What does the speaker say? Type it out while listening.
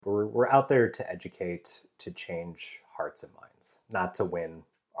we're out there to educate, to change hearts and minds, not to win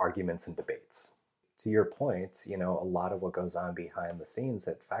arguments and debates. To your point, a lot of what goes on behind the scenes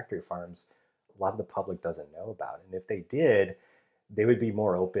at factory farms, a lot of the public doesn't know about. And if they did, they would be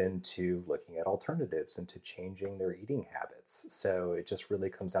more open to looking at alternatives and to changing their eating habits. So it just really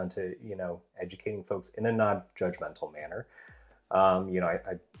comes down to, educating folks in a non-judgmental manner.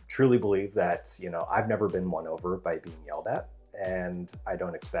 I truly believe that, I've never been won over by being yelled at, and I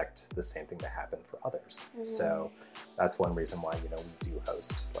don't expect the same thing to happen for others. So that's one reason why, we do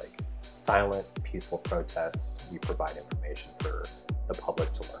host like silent, peaceful protests. We provide information for the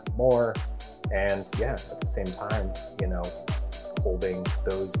public to learn more. And yeah, at the same time, holding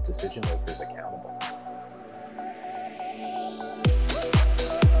those decision makers accountable.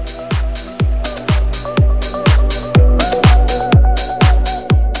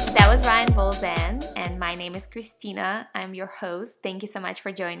 That was Ryan Bulzan, and my name is Christina. I'm your host. Thank you so much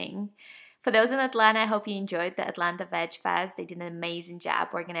for joining. For those in Atlanta, I hope you enjoyed the Atlanta Veg Fest. They did an amazing job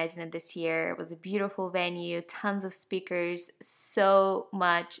organizing it this year. It was a beautiful venue, tons of speakers, so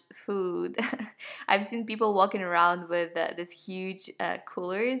much food. I've seen people walking around with this huge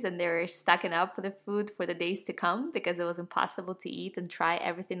coolers, and they were stocking up for the food for the days to come because it was impossible to eat and try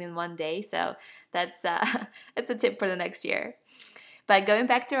everything in one day. So that's a tip for the next year. But going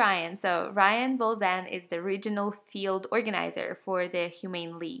back to Ryan, so Ryan Bulzan is the regional field organizer for the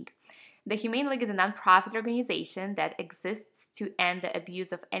Humane League. The Humane League is a nonprofit organization that exists to end the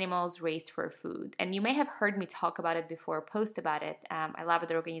abuse of animals raised for food. And you may have heard me talk about it before, post about it. I love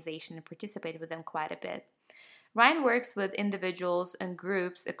the organization and participate with them quite a bit. Ryan works with individuals and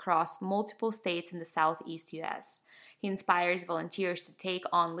groups across multiple states in the Southeast U.S. He inspires volunteers to take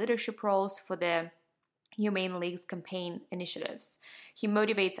on leadership roles for the Humane League's campaign initiatives. He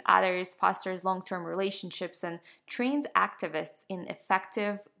motivates others, fosters long-term relationships, and trains activists in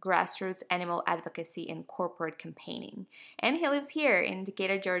effective grassroots animal advocacy and corporate campaigning. And he lives here in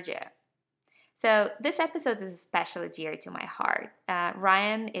Decatur, Georgia. So this episode is especially dear to my heart.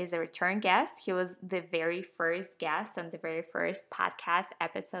 Ryan is a return guest. He was the very first guest on the very first podcast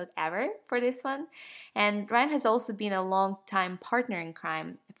episode ever for this one. And Ryan has also been a long-time partner in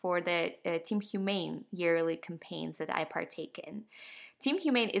crime for the Team Humane yearly campaigns that I partake in. Team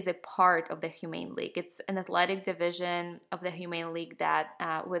Humane is a part of the Humane League. It's an athletic division of the Humane League that,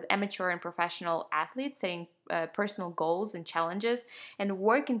 with amateur and professional athletes setting personal goals and challenges and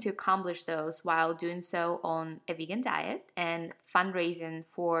working to accomplish those while doing so on a vegan diet and fundraising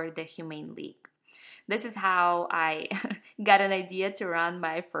for the Humane League. This is how I got an idea to run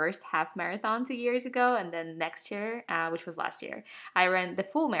my first half marathon 2 years ago, and then next year, which was last year, I ran the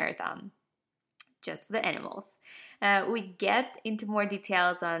full marathon just for the animals. We get into more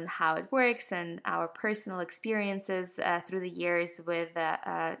details on how it works and our personal experiences through the years with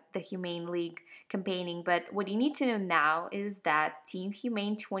the Humane League campaigning. But what you need to know now is that Team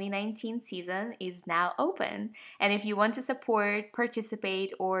Humane 2019 season is now open. And if you want to support,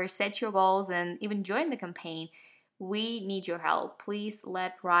 participate, or set your goals and even join the campaign, we need your help. Please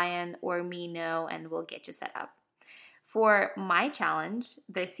let Ryan or me know and we'll get you set up. For my challenge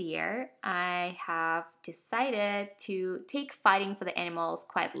this year, I have decided to take fighting for the animals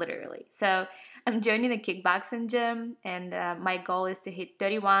quite literally. So I'm joining the kickboxing gym, and my goal is to hit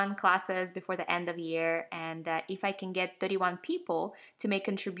 31 classes before the end of the year. And if I can get 31 people to make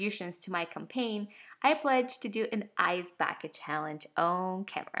contributions to my campaign, I pledge to do an ice bucket challenge on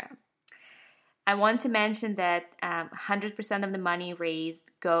camera. I want to mention that 100% of the money raised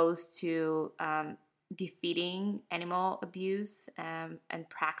goes to defeating animal abuse and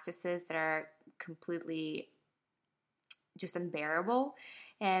practices that are completely just unbearable.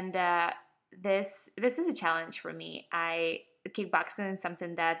 And this is a challenge for me. Kickboxing is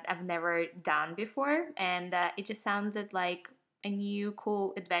something that I've never done before, and it just sounded like a new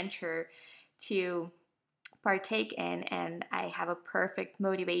cool adventure to partake in, and I have a perfect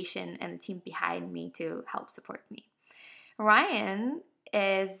motivation and a team behind me to help support me. Ryan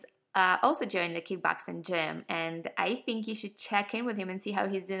is also joined the kickboxing gym, and I think you should check in with him and see how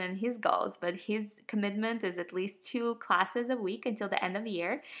he's doing on his goals. But his commitment is at least 2 classes a week until the end of the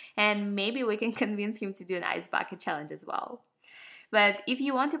year, and maybe we can convince him to do an ice bucket challenge as well. But if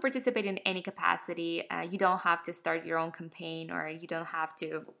you want to participate in any capacity, you don't have to start your own campaign, or you don't have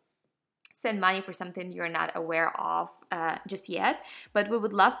to send money for something you're not aware of just yet, but we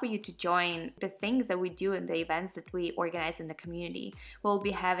would love for you to join the things that we do in the events that we organize in the community. We'll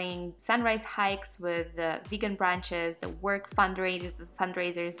be having sunrise hikes with vegan brunches, the work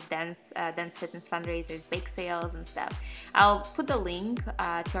fundraisers, dance fitness fundraisers, bake sales and stuff. I'll put the link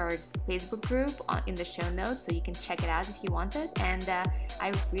to our Facebook group in the show notes so you can check it out if you want it, and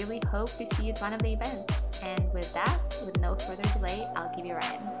I really hope to see you at one of the events. And with that, with no further delay, I'll give you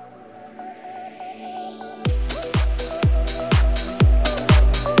Ryan.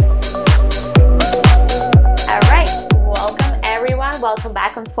 All right, welcome everyone. Welcome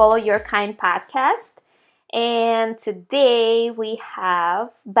back on Follow Your Kind podcast. And today we have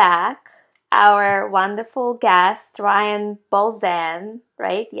back our wonderful guest, Ryan Bulzan,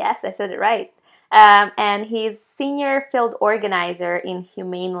 right? Yes, I said it right. And he's senior field organizer in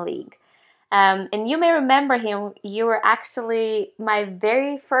Humane League. And you may remember him. You were actually my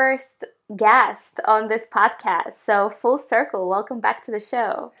very first guest on this podcast. So full circle, welcome back to the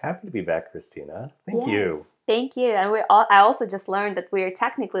show. Happy to be back, Christina. Thank you. Thank you. And I also just learned that we are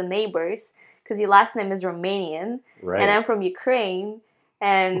technically neighbors because your last name is Romanian, right? And I'm from Ukraine.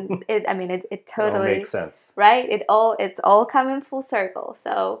 And it totally makes sense, right? It's all coming full circle.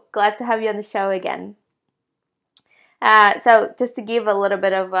 So glad to have you on the show again. So just to give a little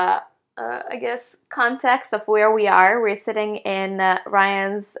bit of context of where we are. We're sitting in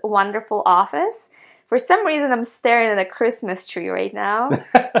Ryan's wonderful office. For some reason, I'm staring at a Christmas tree right now.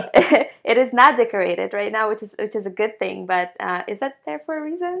 It is not decorated right now, which is a good thing. But is that there for a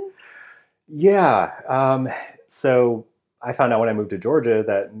reason? Yeah. So I found out when I moved to Georgia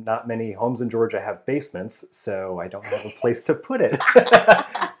that not many homes in Georgia have basements, so I don't have a place to put it.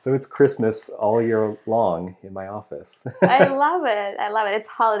 So it's Christmas all year long in my office. I love it. It's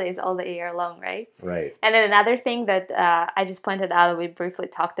holidays all the year long, right? Right. And then another thing that I just pointed out, we briefly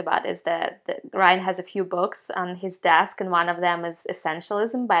talked about, is that Ryan has a few books on his desk, and one of them is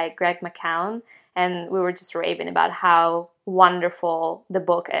Essentialism by Greg McKeown. And we were just raving about how wonderful the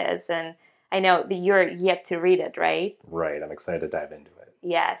book is. And I know that you're yet to read it, right? Right. I'm excited to dive into it.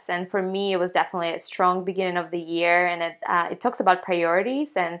 Yes. And for me, it was definitely a strong beginning of the year. And it talks about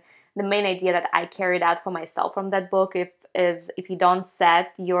priorities. And the main idea that I carried out for myself from that book is if you don't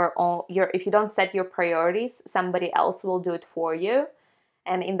set if you don't set your priorities, somebody else will do it for you.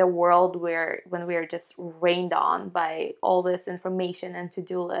 And in the world when we are just rained on by all this information and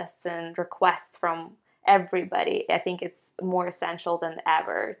to-do lists and requests from everybody, I think it's more essential than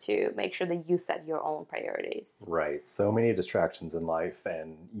ever to make sure that you set your own priorities. Right. So many distractions in life,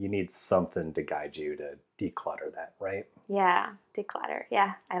 and you need something to guide you to declutter that, right? Yeah, declutter.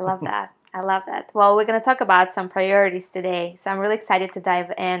 Yeah, I love that. I love that. Well, we're going to talk about some priorities today, so I'm really excited to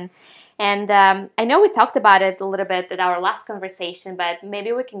dive in. And I know we talked about it a little bit at our last conversation, but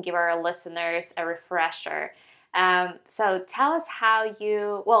maybe we can give our listeners a refresher. So tell us how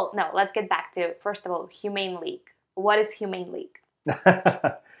let's get back to, first of all, Humane League. What is Humane League?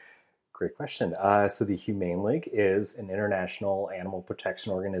 Great question. So the Humane League is an international animal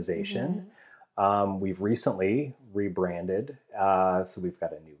protection organization. Mm-hmm. We've recently rebranded. So we've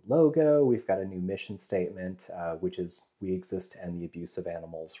got a new logo. We've got a new mission statement, which is we exist to end the abuse of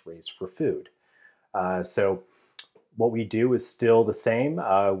animals raised for food. So what we do is still the same.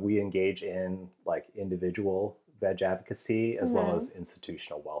 We engage in individual veg advocacy as well as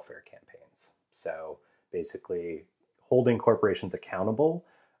institutional welfare campaigns. So basically holding corporations accountable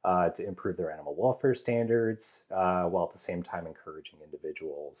to improve their animal welfare standards while at the same time encouraging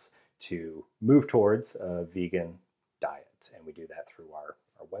individuals to move towards a vegan diet. And we do that through our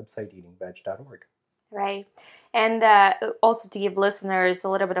website, eatingveg.org. Right. And also to give listeners a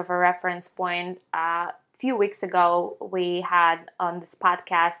little bit of a reference point, few weeks ago, we had on this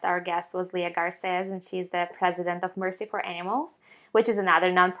podcast, our guest was Leah Garces, and she's the president of Mercy for Animals, which is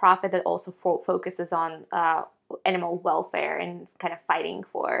another nonprofit that also focuses on animal welfare and kind of fighting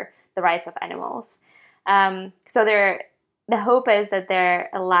for the rights of animals. So the hope is that there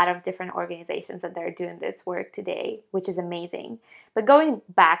are a lot of different organizations that are doing this work today, which is amazing. But going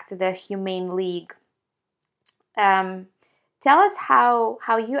back to the Humane League, tell us how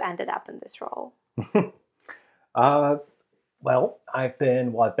you ended up in this role. Well, I've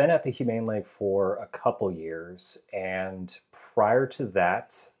been at the Humane League for a couple years, and prior to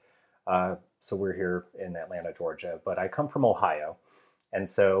that, so we're here in Atlanta, Georgia, but I come from Ohio. And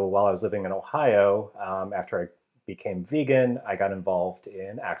so while I was living in Ohio, after I became vegan, I got involved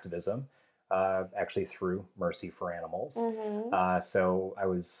in activism, actually through Mercy for Animals. Mm-hmm. So I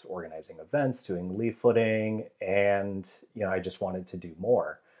was organizing events, doing leafleting, and I just wanted to do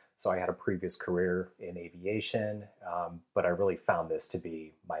more. So I had a previous career in aviation, but I really found this to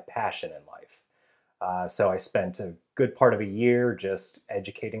be my passion in life. So I spent a good part of a year just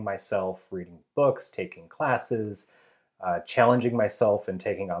educating myself, reading books, taking classes, challenging myself and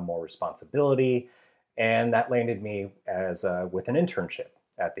taking on more responsibility. And that landed me as with an internship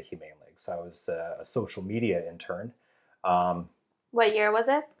at the Humane League. So I was a social media intern. What year was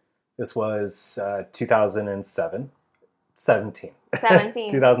it? This was 2007. 17.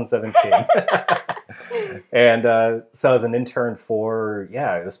 2017. And so I was an intern for,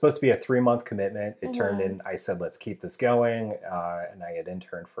 it was supposed to be a 3-month commitment. It turned in, I said, let's keep this going. And I had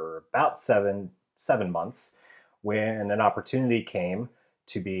interned for about seven months when an opportunity came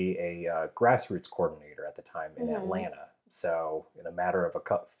to be a grassroots coordinator at the time in Atlanta. So in a matter of a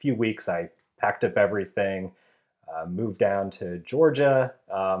few weeks, I packed up everything, moved down to Georgia,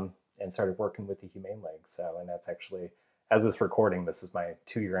 and started working with the Humane League. So, and that's actually, as this recording, this is my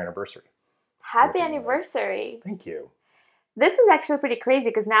 2-year anniversary. Happy anniversary. Thank you. This is actually pretty crazy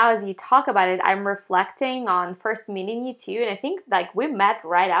because now as you talk about it, I'm reflecting on first meeting you too. And I think like we met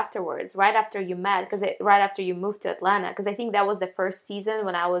right afterwards, right after you met, right after you moved to Atlanta. Because I think that was the first season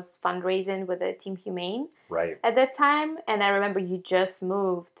when I was fundraising with the Team Humane at that time. And I remember you just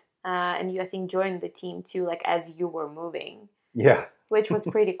moved and you, I think, joined the team too, like as you were moving. Yeah. Which was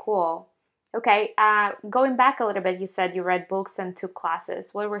pretty cool. Okay, going back a little bit, you said you read books and took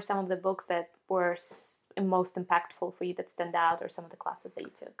classes. What were some of the books that were most impactful for you that stand out, or some of the classes that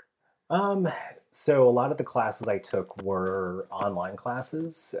you took? So a lot of the classes I took were online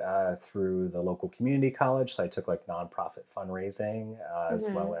classes through the local community college. So I took like nonprofit fundraising as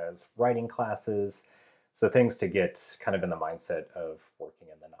well as writing classes. So things to get kind of in the mindset of working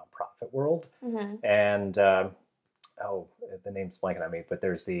in the nonprofit world. And the name's blanking on me, but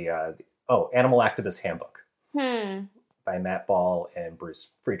there's the Animal Activist Handbook by Matt Ball and Bruce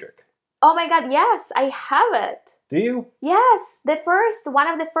Friedrich. Oh my God, yes, I have it. Do you? Yes, one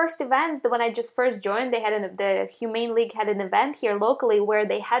of the first events, when I just first joined, the Humane League had an event here locally where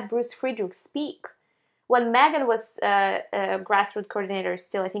they had Bruce Friedrich speak. When Megan was a grassroots coordinator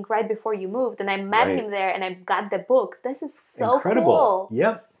still, I think right before you moved, and I met him there and I got the book. This is so incredible. Cool.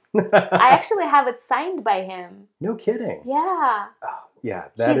 Yep. I actually have it signed by him. No kidding. Yeah. Oh, yeah.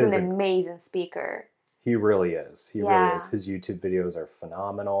 He's an amazing speaker. He really is. He really is. His YouTube videos are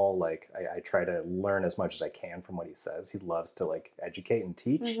phenomenal. Like I try to learn as much as I can from what he says. He loves to like educate and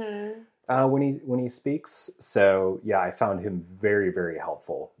teach when he speaks. So yeah, I found him very, very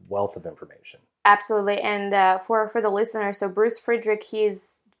helpful. Wealth of information. Absolutely. And for the listeners, so Bruce Friedrich,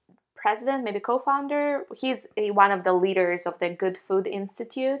 he's president, maybe co-founder. He's one of the leaders of the Good Food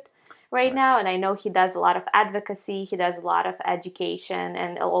Institute right now. And I know he does a lot of advocacy. He does a lot of education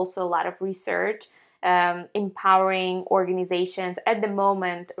and also a lot of research, empowering organizations at the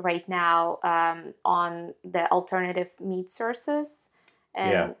moment right now on the alternative meat sources.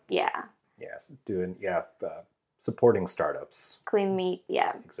 And Yes, supporting startups. Clean meat,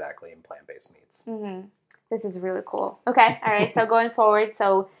 Exactly, and plant-based meats. This is really cool. Okay, all right, so going forward,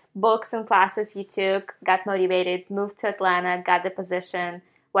 so books and classes you took, got motivated, moved to Atlanta, got the position.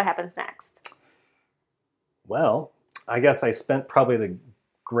 What happens next? Well, I guess I spent probably the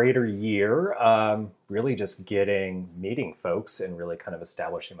greater year really just meeting folks and really kind of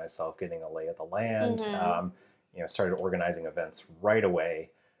establishing myself, getting a lay of the land. Started organizing events right away.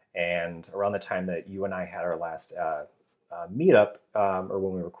 And around the time that you and I had our last meetup, or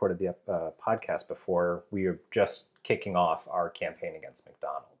when we recorded the podcast before, we were just kicking off our campaign against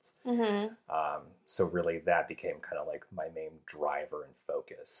McDonald's. So really that became kind of like my main driver and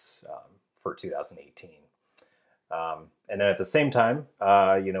focus for 2018. And then at the same time,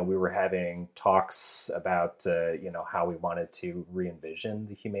 we were having talks about, how we wanted to re-envision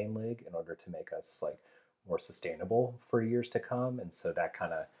the Humane League in order to make us like more sustainable for years to come. And so that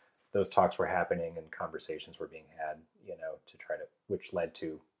those talks were happening and conversations were being had, which led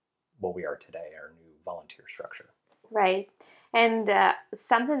to what we are today, our new volunteer structure. Right. And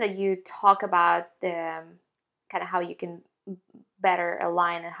something that you talk about, the kind of how you can better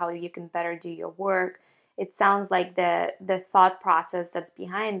align and how you can better do your work. It sounds like the thought process that's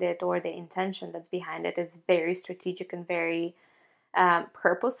behind it, or the intention that's behind it, is very strategic and very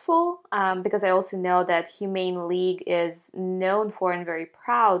purposeful, because I also know that Humane League is known for and very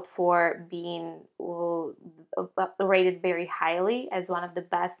proud for being rated very highly as one of the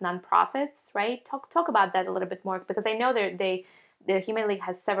best nonprofits, right? Talk about that a little bit more, because I know the Humane League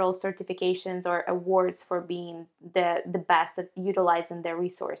has several certifications or awards for being the best at utilizing the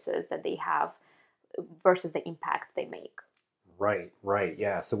resources that they have versus the impact they make. Right, right.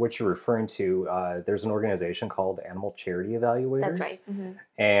 Yeah. So what you're referring to, there's an organization called Animal Charity That's Evaluators. right. Mm-hmm.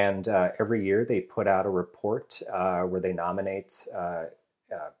 And every year they put out a report where they nominate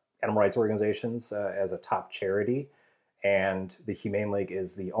animal rights organizations as a top charity. And the Humane League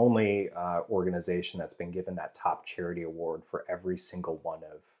is the only organization that's been given that top charity award for every single one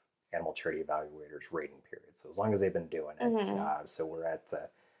of Animal Charity Evaluators rating period. So as long as they've been doing it. Mm-hmm. So we're at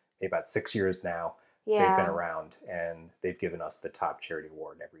maybe about 6 years now. They've been Yeah. around and they've given us the top charity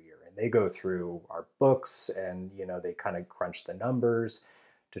award every year. And they go through our books and, they kind of crunch the numbers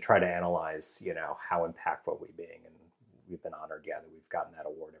to try to analyze, how impactful we're being. And we've been honored, that we've gotten that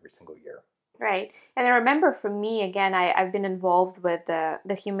award every single year. Right. And I remember for me, again, I've been involved with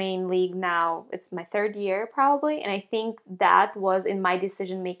the Humane League now. It's my third year probably. And I think that was in my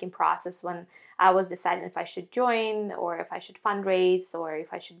decision-making process when I was deciding if I should join or if I should fundraise or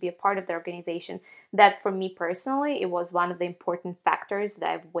if I should be a part of the organization. That for me personally, it was one of the important factors that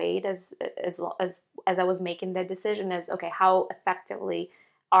I've weighed as I was making that decision is, okay, how effectively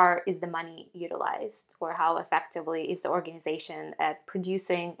is the money utilized, or how effectively is the organization at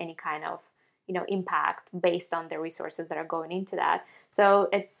producing any kind of impact based on the resources that are going into that. So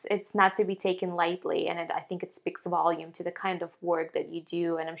it's not to be taken lightly, and I think it speaks volume to the kind of work that you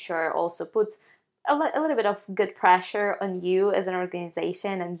do, and I'm sure it also puts a little bit of good pressure on you as an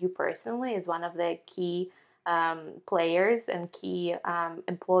organization, and you personally as one of the key players and key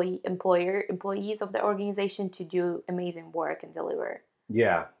employees of the organization to do amazing work and deliver.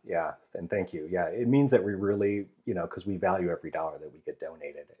 Yeah, yeah, and thank you. Yeah, it means that we really, because we value every dollar that we get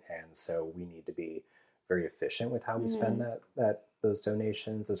donated, and so we need to be very efficient with how we spend those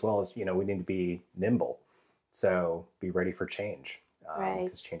donations, as well as we need to be nimble, so be ready for change, Right.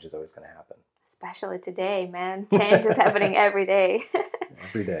 because change is always going to happen. Especially today, man, change is happening every day.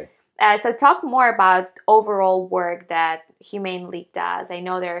 Every day. So talk more about overall work that Humane League does. I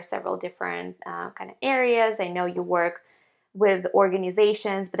know there are several different kind of areas. I know you work with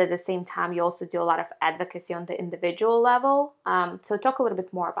organizations, but at the same time, you also do a lot of advocacy on the individual level. So talk a little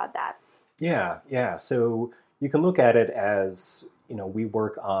bit more about that. Yeah, yeah. So you can look at it as, we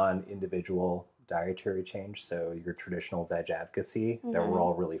work on individual dietary change. So your traditional veg advocacy that we're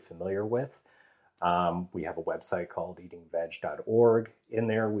all really familiar with. We have a website called eatingveg.org. In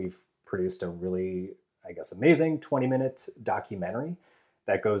there, we've produced a really, amazing 20-minute documentary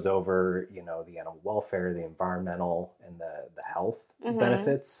that goes over, the animal welfare, the environmental, and the health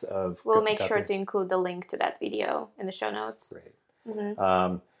benefits of. We'll make sure to include the link to that video in the show notes. Great.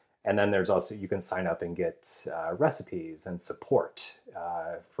 And then there's also, you can sign up and get recipes and support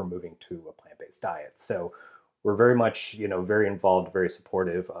for moving to a plant-based diet. So we're very much, very involved, very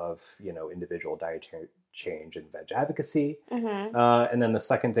supportive of, individual dietary change and veg advocacy. And then the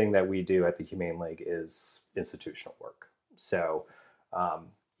second thing that we do at the Humane League is institutional work. So,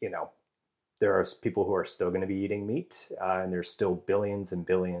 there are people who are still going to be eating meat, and there's still billions and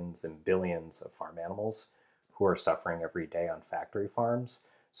billions and billions of farm animals who are suffering every day on factory farms.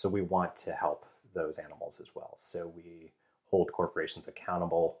 So we want to help those animals as well. So we hold corporations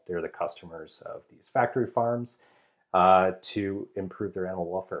accountable. They're the customers of these factory farms to improve their animal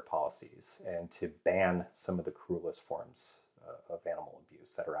welfare policies and to ban some of the cruelest forms of animal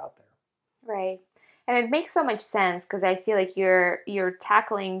abuse that are out there. Right. And it makes so much sense because I feel like you're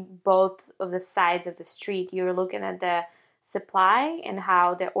tackling both of the sides of the street. You're looking at the supply and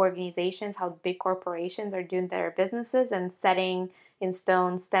how the organizations, how big corporations are doing their businesses and setting in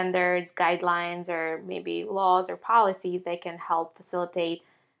stone standards, guidelines, or maybe laws or policies that can help facilitate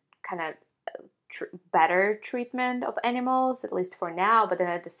kind of better treatment of animals, at least for now. But then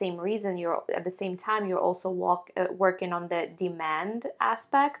at the same time you're also working on the demand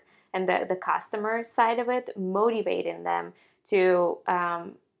aspect and the customer side of it, motivating them to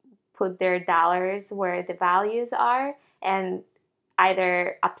put their dollars where the values are and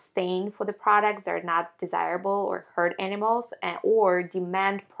either abstain for the products that are not desirable or hurt animals, or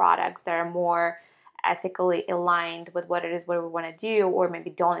demand products that are more ethically aligned with what it is what we want to do, or maybe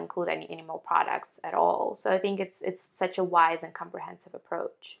don't include any animal products at all. So I think it's such a wise and comprehensive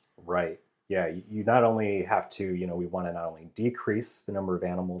approach. Right. Yeah, you not only have to, we want to not only decrease the number of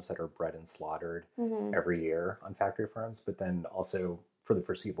animals that are bred and slaughtered every year on factory farms, but then also for the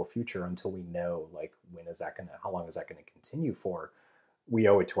foreseeable future until we know, like, how long is that going to continue for? We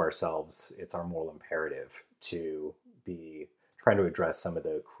owe it to ourselves. It's our moral imperative to be trying to address some of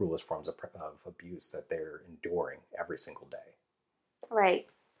the cruelest forms of abuse that they're enduring every single day. Right.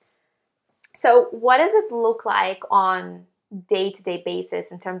 So what does it look like on day-to-day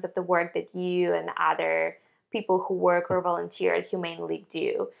basis in terms of the work that you and other people who work or volunteer at Humane League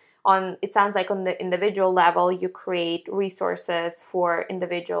do? it sounds like on the individual level, you create resources for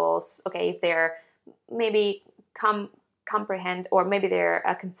individuals. Okay, if they're maybe comprehend, or maybe they're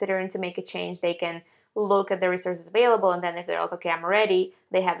considering to make a change, they can look at the resources available, and then if they're like, okay, I'm ready,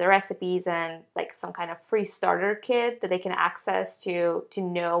 they have the recipes and like some kind of free starter kit that they can access to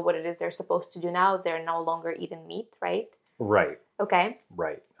know what it is they're supposed to do now if they're no longer eating meat, right? Right. Okay.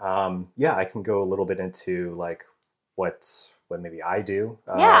 Right. Yeah, I can go a little bit into like what maybe I do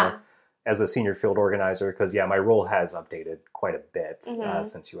Yeah. as a senior field organizer, because my role has updated quite a bit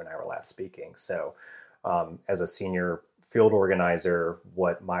since you and I were last speaking. So as a senior field organizer,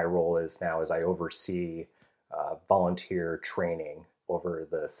 what my role is now is I oversee volunteer training over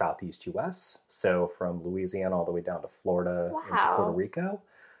the Southeast U.S. So from Louisiana all the way down to Florida into Puerto Rico.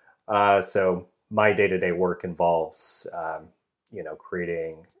 So my day-to-day work involves,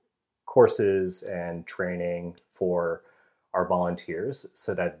 creating courses and training for our volunteers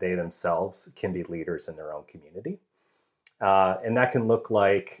so that they themselves can be leaders in their own community. And that can look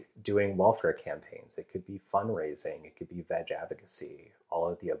like doing welfare campaigns. It could be fundraising. It could be veg advocacy, all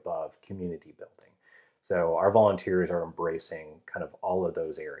of the above, community building. So our volunteers are embracing kind of all of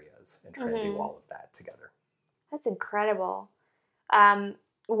those areas and trying to do all of that together. That's incredible.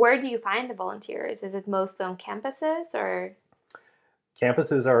 Where do you find the volunteers? Is it mostly on campuses or?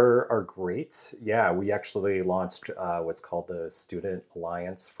 Campuses are great. Yeah, we actually launched what's called the Student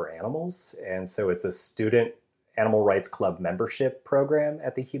Alliance for Animals. And so it's a student animal rights club membership program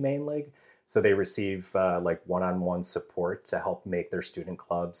at the Humane League. So they receive like one-on-one support to help make their student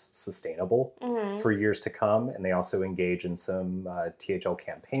clubs sustainable for years to come. And they also engage in some THL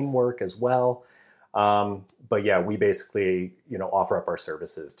campaign work as well. But yeah, we basically, offer up our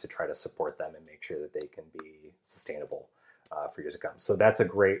services to try to support them and make sure that they can be sustainable for years to come. So that's a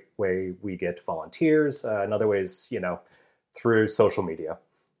great way we get volunteers. Another way is, through social media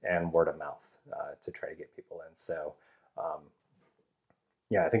and word of mouth to try to get people in. So,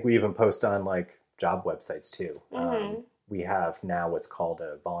 I think we even post on like job websites too. We have now what's called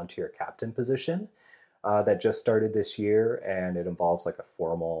a volunteer captain position that just started this year, and it involves like a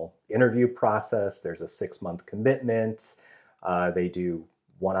formal interview process. There's a 6-month commitment. They do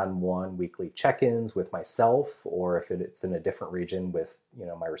one-on-one weekly check-ins with myself, or if it's in a different region with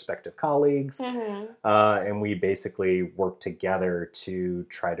my respective colleagues, and we basically work together to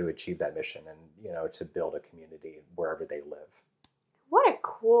try to achieve that mission and to build a community wherever they live. What a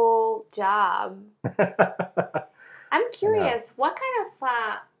cool job. I'm curious, what kind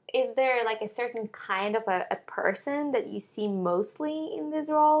of is there like a certain kind of a person that you see mostly in these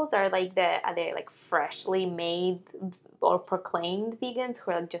roles? Or like are they like freshly made or proclaimed vegans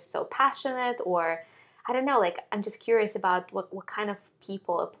who are like just so passionate? Or I don't know, like I'm just curious about what kind of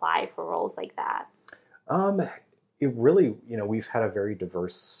people apply for roles like that. It really, we've had a very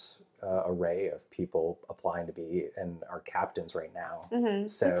diverse array of people applying to be and our captains right now.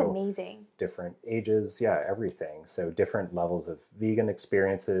 So that's amazing. Different ages, everything. So different levels of vegan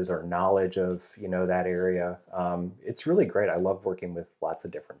experiences or knowledge of that area. It's really great. I love working with lots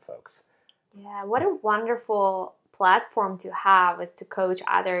of different folks. Yeah, what a wonderful platform to have is to coach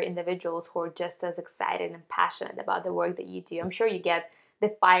other individuals who are just as excited and passionate about the work that you do. I'm sure you get the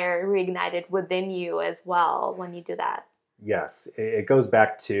fire reignited within you as well when you do that. Yes, it goes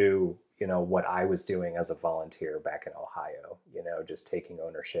back to, what I was doing as a volunteer back in Ohio, just taking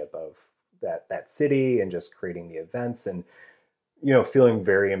ownership of that city and just creating the events and, feeling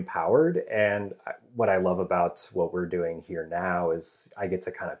very empowered. And what I love about what we're doing here now is I get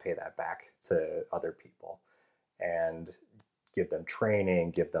to kind of pay that back to other people and give them training,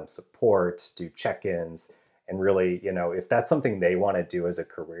 give them support, do check-ins. And really, if that's something they want to do as a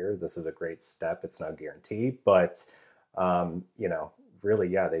career, this is a great step. It's no guarantee, but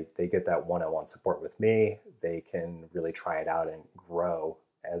really, they get that one-on-one support with me. They can really try it out and grow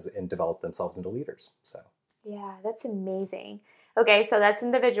and develop themselves into leaders. So yeah, that's amazing. Okay, so that's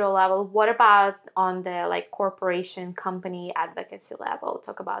individual level. What about on the like corporation company advocacy level?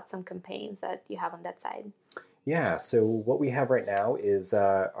 Talk about some campaigns that you have on that side. Yeah, so what we have right now is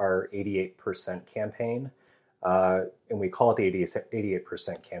our 88% campaign. And we call it the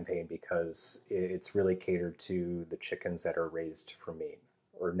 88% campaign because it's really catered to the chickens that are raised for meat,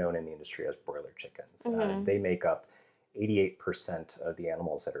 or known in the industry as broiler chickens. They make up 88% of the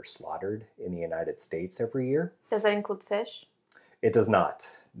animals that are slaughtered in the United States every year. Does that include fish? It does not,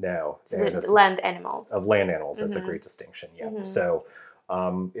 no. So land animals. Of land animals, that's a great distinction, yeah. So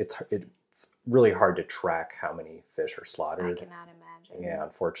it's really hard to track how many fish are slaughtered. I cannot imagine. Yeah,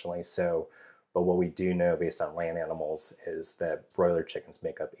 unfortunately. But what we do know based on land animals is that broiler chickens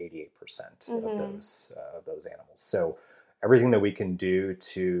make up 88% of those animals. So everything that we can do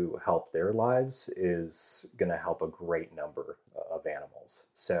to help their lives is going to help a great number of animals.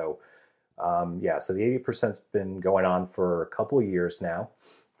 So, yeah, so the 80%'s been going on for a couple of years now.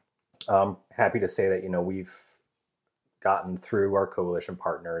 Happy to say that, we've gotten through our coalition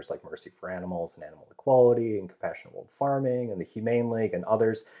partners like Mercy for Animals and Animal Equality and Compassionate World Farming and the Humane League and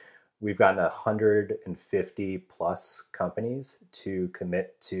others. We've gotten 150 plus companies to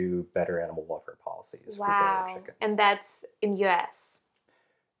commit to better animal welfare policies for broiler chickens. And that's in US?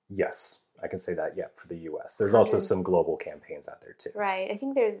 Yes, I can say that, yeah, for the US. There's also some global campaigns out there too. Right. I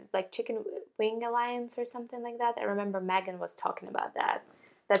think there's like Chicken Wing Alliance or something like that. I remember Megan was talking about that.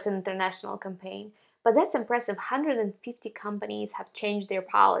 That's an international campaign. But that's impressive. 150 companies have changed their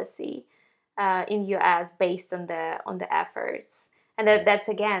policy in US based on the efforts. And that's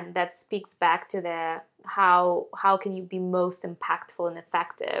again, that speaks back to the how can you be most impactful and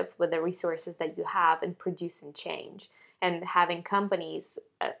effective with the resources that you have in producing change, and having companies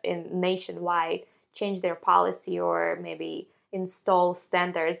nationwide change their policy or maybe install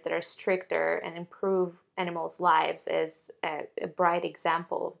standards that are stricter and improve animals' lives is a bright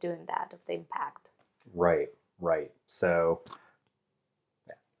example of doing that, of the impact. Right. So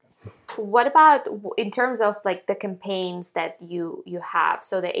what about in terms of like the campaigns that you have?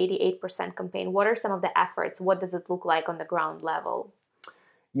 So the 88% campaign, what are some of the efforts? What does it look like on the ground level?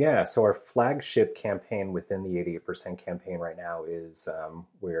 Yeah, so our flagship campaign within the 88% campaign right now is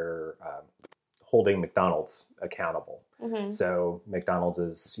we're holding McDonald's accountable. Mm-hmm. So McDonald's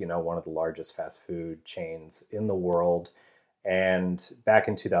is, one of the largest fast food chains in the world. And back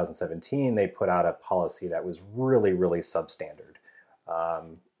in 2017, they put out a policy that was really, really substandard.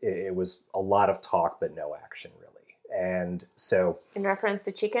 It was a lot of talk, but no action, really. And so... In reference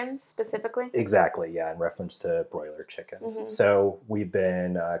to chickens, specifically? Exactly, yeah, in reference to broiler chickens. Mm-hmm. So we've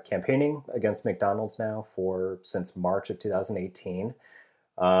been campaigning against McDonald's now since March of 2018.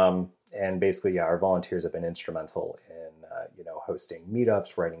 And basically, yeah, our volunteers have been instrumental in, hosting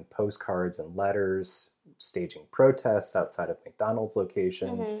meetups, writing postcards and letters, staging protests outside of McDonald's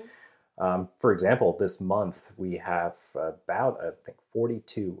locations. Mm-hmm. For example, this month we have about, I think,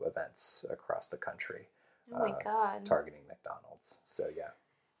 42 events across the country. Oh my God. Targeting McDonald's. So, yeah.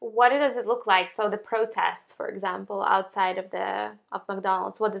 What does it look like? So the protests, for example, outside of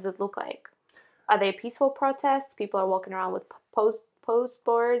McDonald's, what does it look like? Are they peaceful protests? People are walking around with post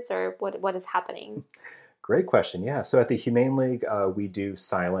boards, or what is happening? Great question. Yeah. So at the Humane League, we do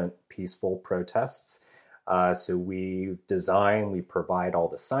silent, peaceful protests. So we provide all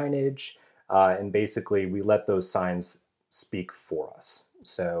the signage, and basically we let those signs speak for us.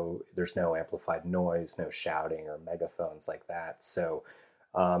 So there's no amplified noise, no shouting or megaphones like that. So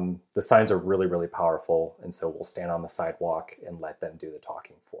the signs are really, really powerful. And so we'll stand on the sidewalk and let them do the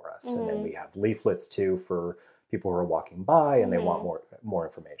talking for us. Mm-hmm. And then we have leaflets too for people who are walking by and mm-hmm. they want more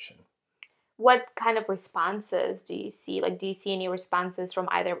information. What kind of responses do you see? Like, do you see any responses from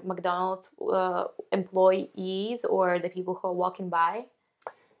either McDonald's employees or the people who are walking by?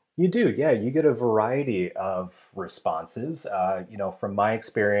 You do, yeah. You get a variety of responses. From my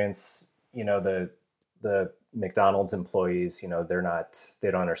experience, the McDonald's employees, they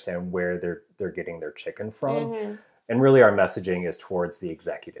don't understand where they're getting their chicken from. Mm-hmm. And really our messaging is towards the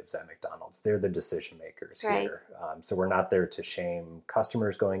executives at McDonald's. They're the decision makers right. here. So we're not there to shame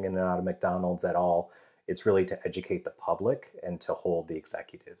customers going in and out of McDonald's at all. It's really to educate the public and to hold the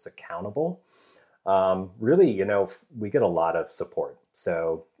executives accountable. Really, we get a lot of support.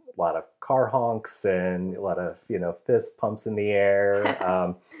 So a lot of car honks and a lot of, fist pumps in the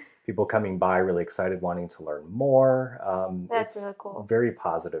air. People coming by really excited, wanting to learn more. That's really cool. Very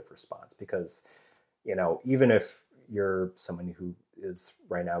positive response because, even if you're someone who is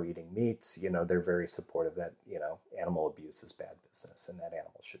right now eating meat, they're very supportive that, animal abuse is bad business and that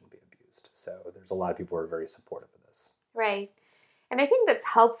animals shouldn't be abused. So there's a lot of people who are very supportive of this. Right. And I think that's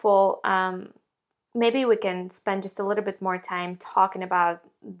helpful. Maybe we can spend just a little bit more time talking about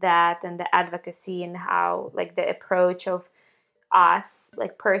that and the advocacy and how, like, the approach of us,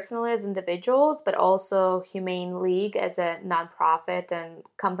 like, personally as individuals, but also Humane League as a nonprofit and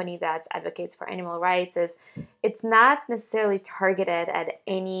company that advocates for animal rights is it's not necessarily targeted at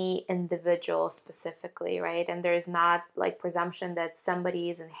any individual specifically, right? And there's not like presumption that somebody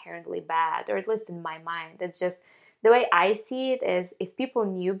is inherently bad, or at least in my mind. It's just the way I see it is if people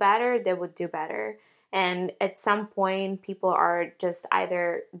knew better, they would do better. And at some point, people are just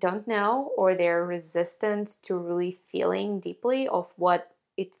either don't know or they're resistant to really feeling deeply of what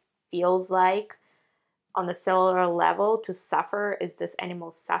it feels like on the cellular level to suffer as this animal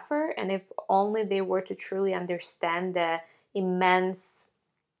suffer. And if only they were to truly understand the immense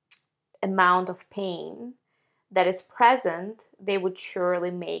amount of pain that is present, they would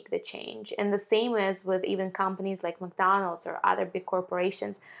surely make the change. And the same is with even companies like McDonald's or other big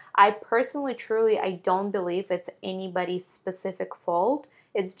corporations. I personally, truly, I don't believe it's anybody's specific fault.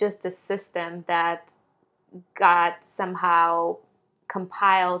 It's just a system that got somehow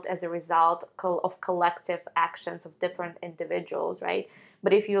compiled as a result of collective actions of different individuals, right?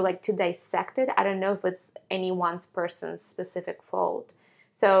 But if you like to dissect it, I don't know if it's any one person's specific fault.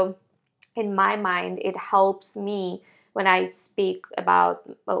 So in my mind, it helps me when I speak about,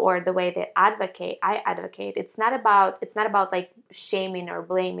 or the way that I advocate. It's not about like shaming or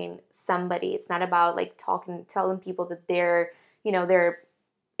blaming somebody. It's not about like telling people that they're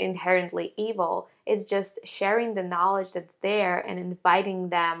inherently evil. It's just sharing the knowledge that's there and inviting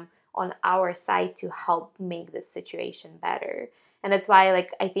them on our side to help make this situation better. And that's why,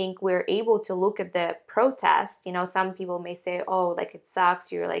 like, I think we're able to look at the protest. Some people may say, oh, like, it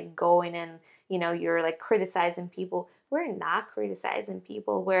sucks, you're like going and you're like criticizing people. We're not criticizing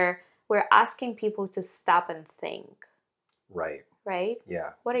people. We're asking people to stop and think. Right.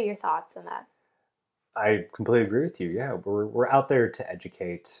 Yeah. What are your thoughts on that? I completely agree with you. Yeah, we're out there to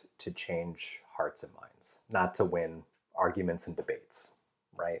educate, to change hearts and minds, not to win arguments and debates,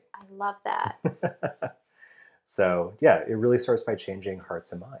 right? I love that. So yeah, it really starts by changing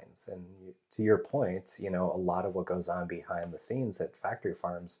hearts and minds. And to your point, a lot of what goes on behind the scenes at factory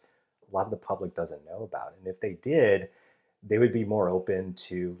farms, a lot of the public doesn't know about. And if they did, they would be more open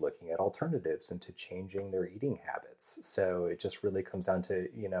to looking at alternatives and to changing their eating habits. So it just really comes down to,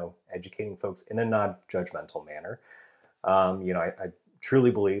 educating folks in a non-judgmental manner. I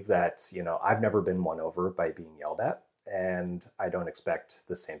truly believe that, I've never been won over by being yelled at, and I don't expect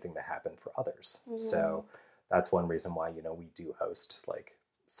the same thing to happen for others. Mm-hmm. So that's one reason why, we do host like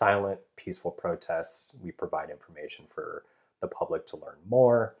silent, peaceful protests. We provide information for the public to learn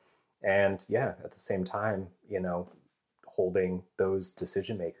more. And yeah, at the same time, holding those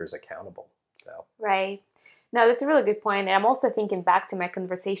decision makers accountable. So right. No, that's a really good point. And I'm also thinking back to my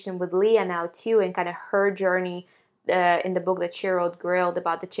conversation with Leah now too, and kind of her journey in the book that she wrote, Grilled,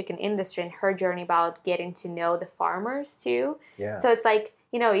 about the chicken industry, and her journey about getting to know the farmers too. Yeah. So it's like,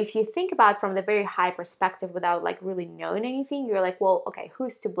 if you think about from the very high perspective without like really knowing anything, you're like, well, okay,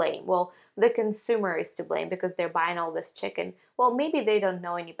 who's to blame? Well, the consumer is to blame because they're buying all this chicken. Well, maybe they don't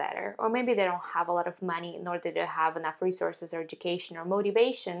know any better, or maybe they don't have a lot of money, nor do they have enough resources or education or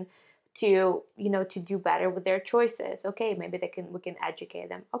motivation to do better with their choices. Okay, maybe we can educate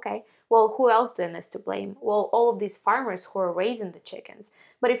them. Okay, well, who else then is to blame? Well, all of these farmers who are raising the chickens.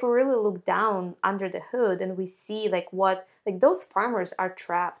 But if we really look down under the hood and we see those farmers are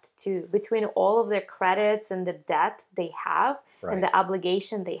trapped too, between all of their credits and the debt they have, right, and the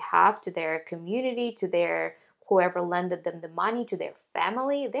obligation they have to their community, to their whoever lended them the money, to their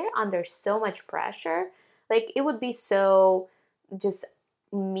family. They're under so much pressure. Like, it would be so just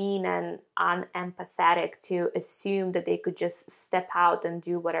mean and unempathetic to assume that they could just step out and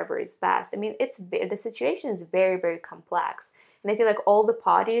do whatever is best. I mean, the situation is very, very complex. And I feel like all the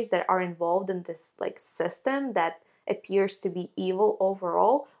parties that are involved in this like system that appears to be evil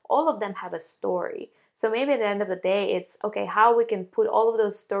overall, all of them have a story. So maybe at the end of the day, it's okay, how we can put all of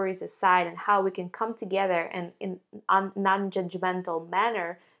those stories aside and how we can come together and in a non-judgmental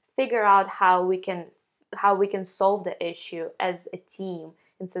manner, figure out how we can solve the issue as a team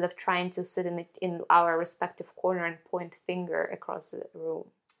instead of trying to sit in our respective corner and point finger across the room.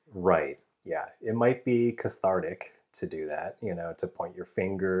 Right. Yeah. It might be cathartic to do that, to point your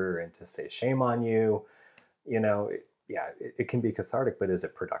finger and to say shame on you. It can be cathartic, but is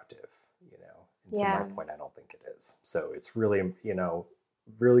it productive? And to my point, I don't think it is. So it's really,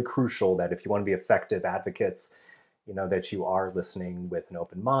 really crucial that if you want to be effective advocates, that you are listening with an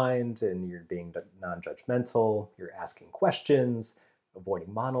open mind and you're being non-judgmental, you're asking questions,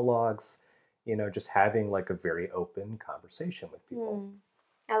 avoiding monologues, just having like a very open conversation with people.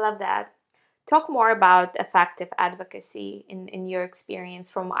 I love that. Talk more about effective advocacy in your experience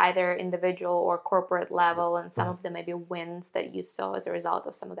from either individual or corporate level, and some of the maybe wins that you saw as a result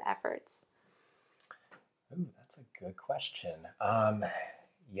of some of the efforts. Ooh, that's a good question.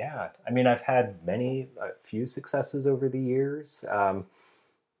 Yeah, I mean, I've had a few successes over the years. I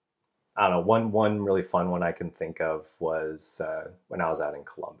don't know, one really fun one I can think of was when I was out in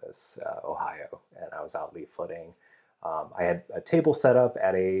Columbus, Ohio, and I was out leafleting. I had a table set up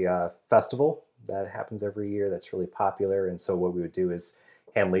at a festival that happens every year that's really popular, and so what we would do is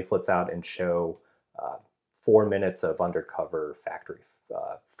hand leaflets out and show 4 minutes of undercover factory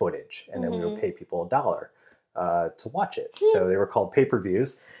footage, and then we would pay people $1 to watch it. So they were called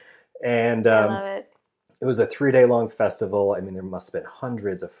pay-per-views. And I love it. It was a 3-day long festival. I mean, there must have been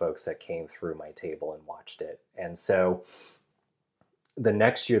hundreds of folks that came through my table and watched it. And so the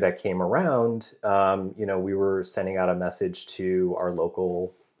next year that came around, we were sending out a message to our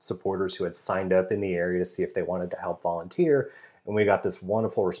local supporters who had signed up in the area to see if they wanted to help volunteer. And we got this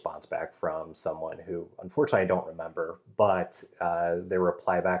wonderful response back from someone who, unfortunately, I don't remember, but their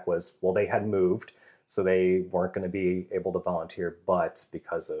reply back was, well, they had moved, so they weren't going to be able to volunteer, but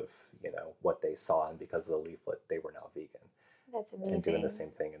because of what they saw and because of the leaflet, they were now vegan. That's amazing. And doing the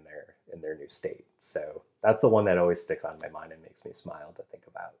same thing in their new state. So that's the one that always sticks on my mind and makes me smile to think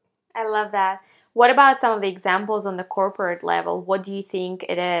about. I love that. What about some of the examples on the corporate level? What do you think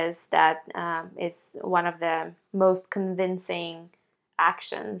it is that is one of the most convincing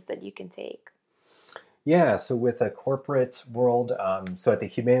actions that you can take? Yeah, so with a corporate world, so at the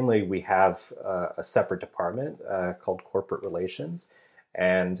Humane League, we have a separate department called Corporate Relations.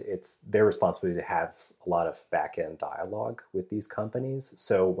 And it's their responsibility to have a lot of back-end dialogue with these companies.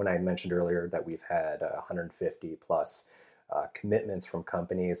 So when I mentioned earlier that we've had 150 plus commitments from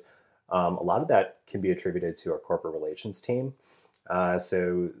companies, a lot of that can be attributed to our corporate relations team.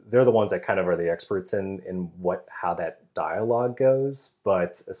 So they're the ones that kind of are the experts in how that dialogue goes.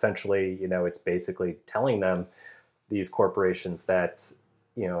 But essentially, it's basically telling them, these corporations, that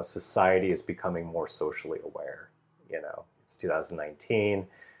society is becoming more socially aware. It's 2019.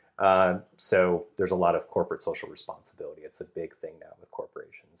 So there's a lot of corporate social responsibility. It's a big thing now with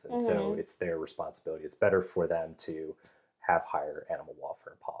corporations. And so it's their responsibility. It's better for them to have higher animal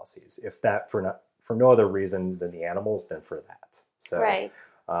welfare policies. If that for no other reason than the animals, then for that. So right.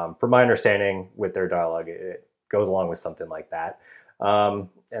 From my understanding with their dialogue, it goes along with something like that. And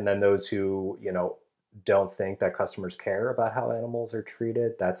then those who, don't think that customers care about how animals are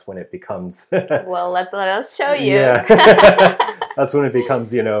treated, that's when it becomes well, let us show you. Yeah. That's when it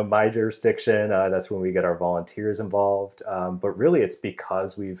becomes my jurisdiction. That's when we get our volunteers involved, but really it's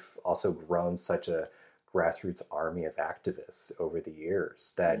because we've also grown such a grassroots army of activists over the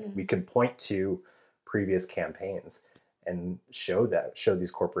years that we can point to previous campaigns and show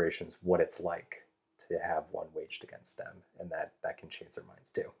these corporations what it's like to have one waged against them, and that can change their minds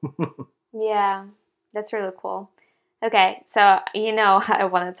too. Yeah. That's really cool. Okay, so I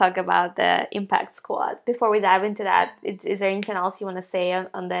want to talk about the Impact Squad. Before we dive into that, is there anything else you want to say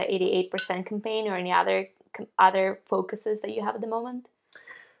on the 88% campaign or any other focuses that you have at the moment?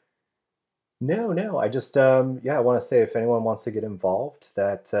 No. I just, I want to say if anyone wants to get involved,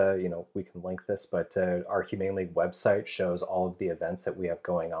 that, we can link this, but our Humane League website shows all of the events that we have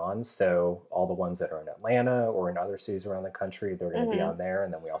going on. So all the ones that are in Atlanta or in other cities around the country, they're going to be on there.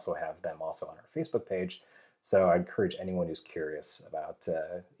 And then we also have them also on our Facebook page. So I encourage anyone who's curious about,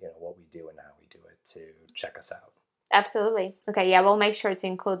 what we do and how we do it to check us out. Absolutely. Okay, yeah, we'll make sure to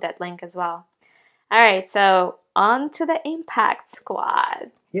include that link as well. All right, so on to the Impact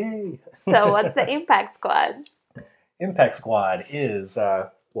Squad. Yay! So what's the Impact Squad? Impact Squad is,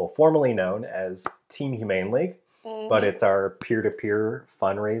 formerly known as Team Humane League, but it's our peer-to-peer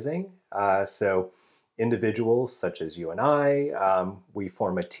fundraising. So individuals such as you and I, we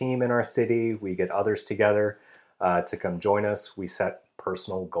form a team in our city. We get others together to come join us. We set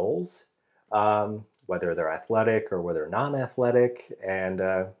personal goals, whether they're athletic or whether non-athletic, and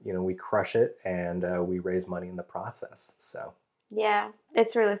we crush it, and we raise money in the process. So yeah,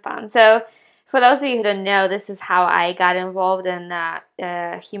 it's really fun. So for those of you who don't know, this is how I got involved in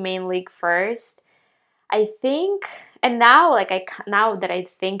Humane League first. I think, and now now that I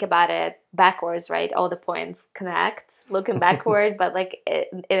think about it backwards, right, all the points connect looking backward, but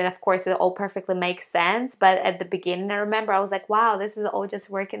it of course it all perfectly makes sense. But at the beginning, I remember I was like, wow, this is all just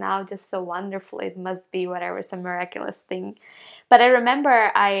working out just so wonderfully. It must be whatever, some miraculous thing. But I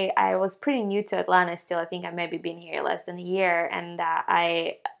remember I was pretty new to Atlanta still. I think I maybe been here less than a year, and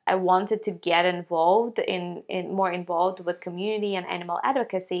I wanted to get involved more involved with community and animal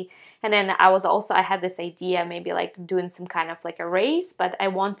advocacy. And then I had this idea, maybe doing some kind of a race, but I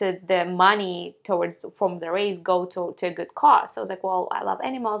wanted the money from the race go to a good cause. So I was like, well, I love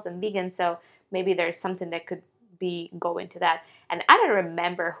animals and vegan, so maybe there's something that could go into that. And I don't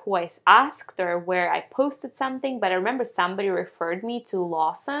remember who I asked or where I posted something, but I remember somebody referred me to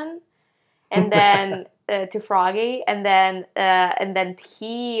Lawson, and then to Froggy, and then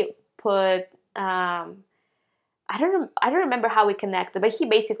he put I don't remember how we connected, but he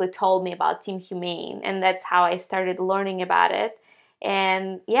basically told me about Team Humane, and that's how I started learning about it.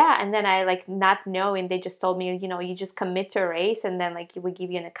 And yeah, and then I not knowing, they just told me, you just commit to a race, and then we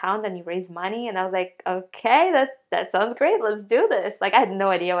give you an account and you raise money. And I was like, okay, that sounds great. Let's do this. I had no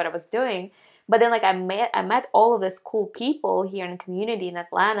idea what I was doing, but then I met all of these cool people here in the community in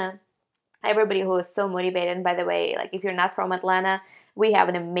Atlanta. everybody who is so motivated. And by the way, like if you're not from Atlanta, we have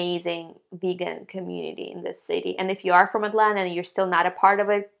an amazing vegan community in this city. And if you are from Atlanta and you're still not a part of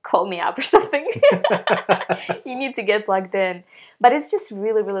it, call me up or something. You need to get plugged in. But it's just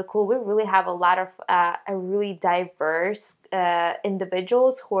really, really cool. We really have a lot of a really diverse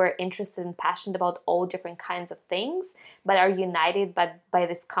individuals who are interested and passionate about all different kinds of things, but are united by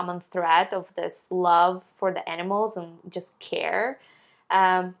this common thread of this love for the animals and just care.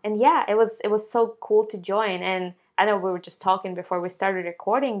 And yeah, it was so cool to join. And I know we were just talking before we started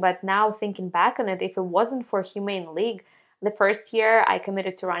recording, but now thinking back on it, if it wasn't for Humane League, the first year I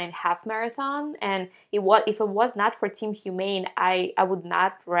committed to running half marathon, and if it was not for Team Humane, I would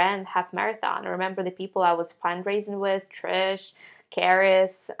not run half marathon. I remember the people I was fundraising with: Trish,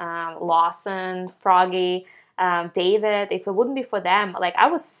 Karis, Lawson, Froggy, David. If it wouldn't be for them, like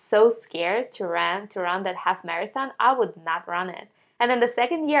I was so scared to run that half marathon, I would not run it. And then the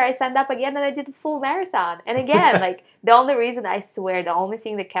second year I signed up again and I did a full marathon. And again, like the only reason, I swear, the only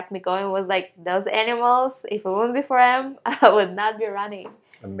thing that kept me going was like those animals. If it wouldn't be for them, I would not be running.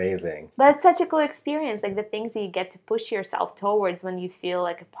 Amazing. But it's such a cool experience, like the things that you get to push yourself towards when you feel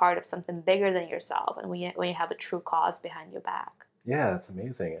like a part of something bigger than yourself and when you have a true cause behind your back. Yeah, that's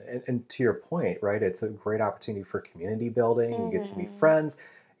amazing. And to your point, right, it's a great opportunity for community building. You get to meet friends,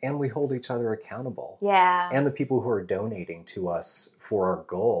 and we hold each other accountable. Yeah. And the people who are donating to us for our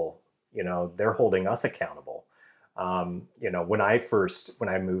goal, you know, they're holding us accountable. You know, when I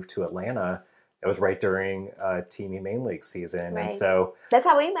moved to Atlanta, it was right during Team Humane League season. Right. And so that's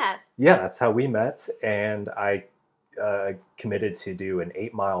how we met. Yeah, that's how we met. And I committed to do an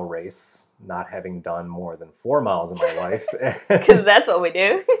 8-mile race, not having done more than 4 miles in my life. Because that's what we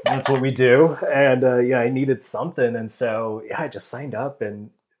do. That's what we do. And yeah, I needed something. And so yeah, I just signed up, and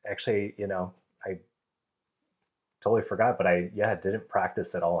actually, you know, I totally forgot, but I didn't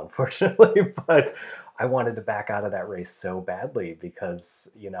practice at all, unfortunately. But I wanted to back out of that race so badly because,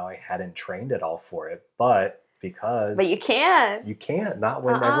 you know, I hadn't trained at all for it. But you can't. You can't, not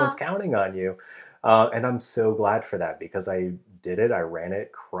when everyone's counting on you. And I'm so glad for that, because I did it. I ran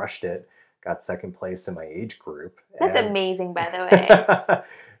it, crushed it, got second place in my age group. That's amazing, by the way.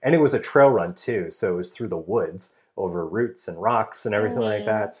 And it was a trail run too. So it was through the woods, over roots and rocks and everything like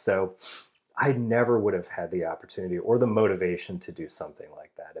that. So I never would have had the opportunity or the motivation to do something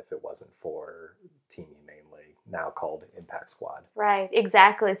like that if it wasn't for Team Humane League, now called Impact Squad. Right,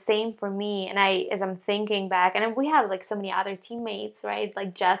 exactly. Same for me. And as I'm thinking back, and we have like so many other teammates, right?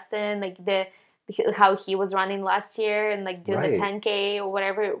 Like Justin, like how he was running last year and like doing the 10K or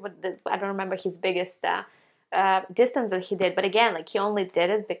whatever. I don't remember his biggest distance that he did, but again, like he only did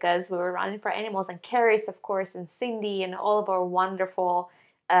it because we were running for animals. And Karis, of course, and Cindy, and all of our wonderful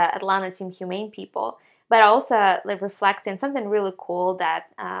Atlanta Team Humane people. But also like reflecting something really cool that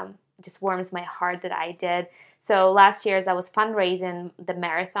just warms my heart that I did. So last year, as I was fundraising, the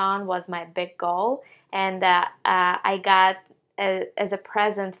marathon was my big goal, and I got as a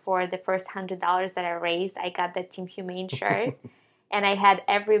present for the first $100 that I raised, I got the Team Humane shirt. And I had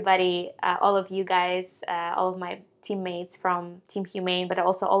everybody, all of you guys, all of my teammates from Team Humane, but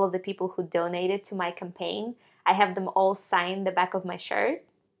also all of the people who donated to my campaign. I have them all sign the back of my shirt.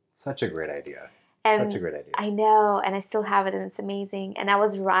 Such a great idea. And such a great idea. I know, and I still have it, and it's amazing. And I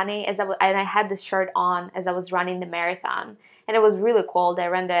was running and I had this shirt on as I was running the marathon, and it was really cold. I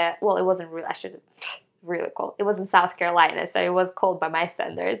ran it wasn't really. Really cold. It was in South Carolina, so it was cold by my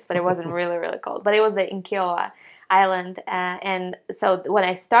standards, but it wasn't really, really cold. But it was in Kiowa Island, and so when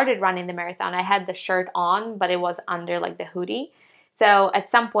I started running the marathon, I had the shirt on, but it was under like the hoodie. So at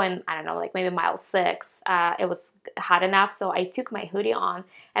some point, I don't know, like maybe mile 6, it was hot enough, so I took my hoodie on,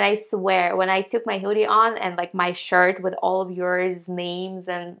 and I swear, when I took my hoodie on and like my shirt with all of yours names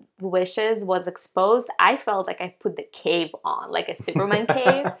and wishes was exposed, I felt like I put the cave on, like a Superman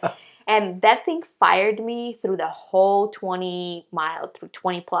cave. And that thing fired me through the whole 20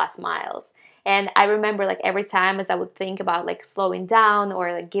 plus miles. And I remember like every time as I would think about like slowing down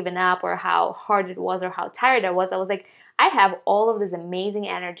or like giving up or how hard it was or how tired I was like, I have all of this amazing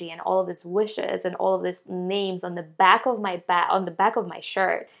energy and all of these wishes and all of these names on the back of my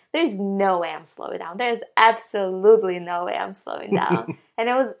shirt. There's no way I'm slowing down. There's absolutely no way I'm slowing down. And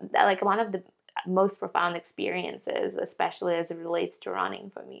it was like one of the most profound experiences, especially as it relates to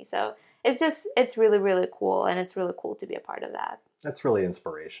running for me. So it's really, really cool. And it's really cool to be a part of that. That's really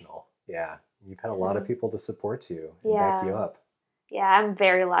inspirational. Yeah. You've had a lot of people to support you and back you up. Yeah, I'm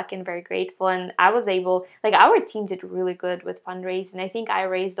very lucky and very grateful. And I was able, like our team did really good with fundraising. I think I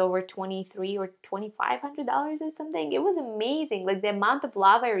raised over $2,300 or $2,500 or something. It was amazing. Like the amount of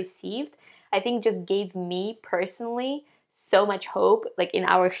love I received, I think just gave me personally so much hope, like in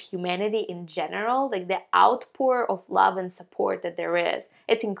our humanity in general, like the outpour of love and support that there is.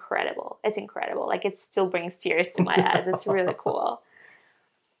 It's incredible. It's incredible. Like it still brings tears to my eyes. It's really cool.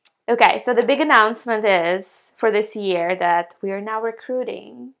 Okay, so the big announcement is for this year that we are now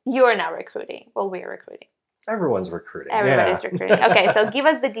recruiting. You are now recruiting. Well, we are recruiting. Everyone's recruiting. Everybody's recruiting. Okay, so give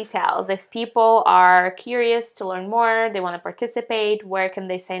us the details. If people are curious to learn more, they want to participate, where can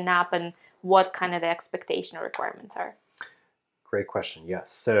they sign up, and what kind of the expectation or requirements are? Great question.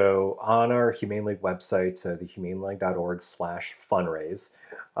 Yes. So on our Humane League website, thehumaneleague.org/fundraise,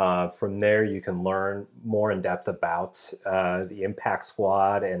 from there you can learn more in depth about the Impact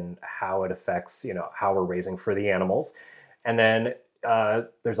Squad and how it affects, how we're raising for the animals. And then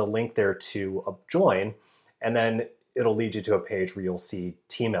there's a link there to join, and then it'll lead you to a page where you'll see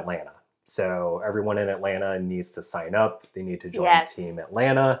Team Atlanta. So everyone in Atlanta needs to sign up. They need to join Team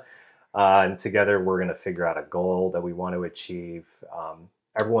Atlanta. And together we're going to figure out a goal that we want to achieve.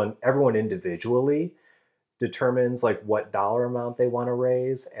 Everyone individually determines like what dollar amount they want to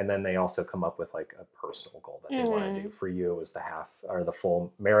raise, and then they also come up with like a personal goal that they want to do. For you, it was the half or the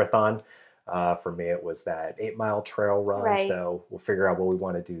full marathon. For me, it was that 8-mile trail run. Right. So we'll figure out what we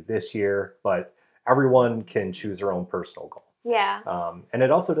want to do this year, but everyone can choose their own personal goal. Yeah. And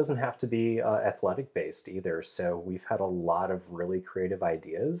it also doesn't have to be athletic based either. So we've had a lot of really creative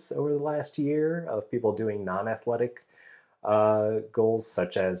ideas over the last year of people doing non-athletic goals,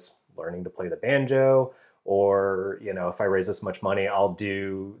 such as learning to play the banjo, or, if I raise this much money, I'll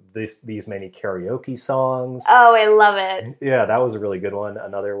do these many karaoke songs. Oh, I love it. Yeah, that was a really good one.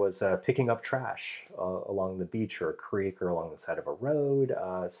 Another was picking up trash along the beach or a creek or along the side of a road.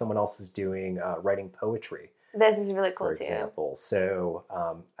 Someone else is doing writing poetry. This is really cool, for example. So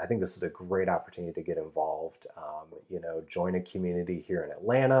I think this is a great opportunity to get involved, join a community here in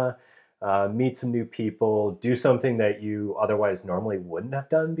Atlanta, meet some new people, do something that you otherwise normally wouldn't have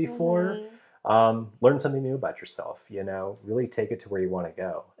done before, learn something new about yourself, really take it to where you want to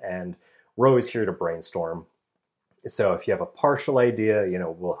go. And we're always here to brainstorm. So if you have a partial idea,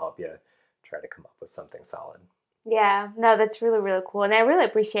 we'll help you try to come up with something solid. Yeah, no, that's really, really cool. And I really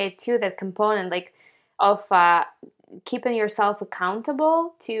appreciate too that component, like, of keeping yourself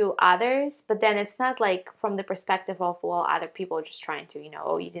accountable to others, but then it's not like from the perspective of, well, other people are just trying to,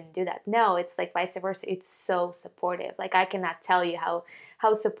 oh, you didn't do that. No, it's like vice versa. It's so supportive. Like I cannot tell you how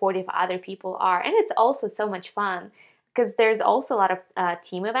supportive other people are. And it's also so much fun because there's also a lot of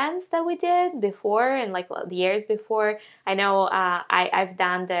team events that we did before and like the years before. I know I've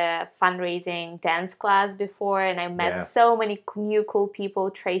done the fundraising dance class before, and I met so many new cool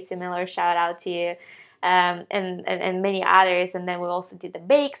people. Tracy Miller, shout out to you. And many others. And then we also did the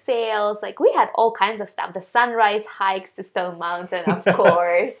bake sales. Like we had all kinds of stuff. The sunrise hikes to Stone Mountain, of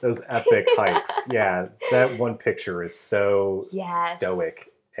course. Those epic hikes. Yeah, that one picture is so stoic.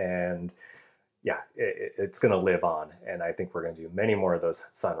 And yeah, it's going to live on. And I think we're going to do many more of those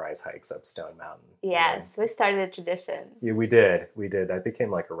sunrise hikes up Stone Mountain. Yes, we started a tradition. Yeah, we did. That became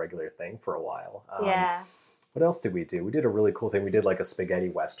like a regular thing for a while. What else did we do? We did a really cool thing. We did like a spaghetti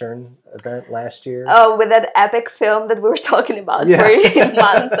western event last year. Oh, with that epic film that we were talking about for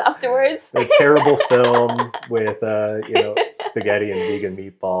months afterwards. A terrible film with, spaghetti and vegan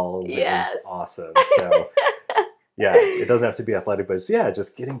meatballs. Yes. It was awesome. So, it doesn't have to be athletic, but it's,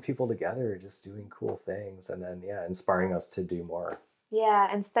 just getting people together, just doing cool things, and then, inspiring us to do more. Yeah,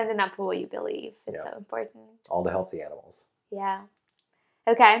 and standing up for what you believe. It's so important. All to help the animals. Yeah.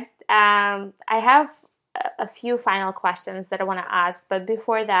 Okay. I have a few final questions that I want to ask, but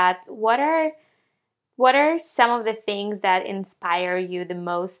before that, what are some of the things that inspire you the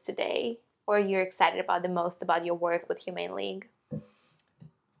most today, or you're excited about the most about your work with Humane League?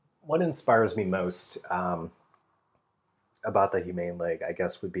 What inspires me most about the Humane League, I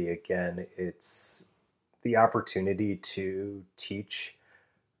guess, would be, again, it's the opportunity to teach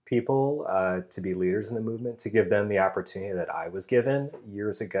people to be leaders in the movement, to give them the opportunity that I was given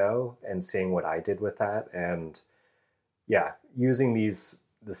years ago, and seeing what I did with that, and using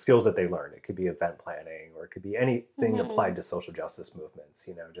the skills that they learned. It could be event planning, or it could be anything applied to social justice movements.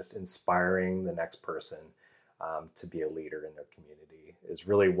 Just inspiring the next person to be a leader in their community is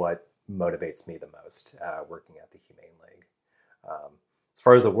really what motivates me the most working at the Humane League. As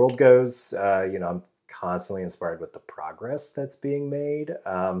far as the world goes, I'm constantly inspired with the progress that's being made.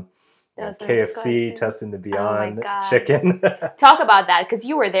 KFC testing the Beyond chicken. Talk about that, because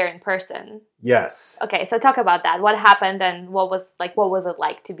you were there in person. Yes. Okay, so talk about that. What happened, and what was it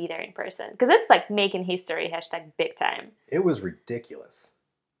like to be there in person? Because it's like making history, #big time. It was ridiculous.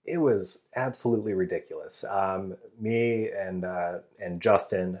 It was absolutely ridiculous. Me and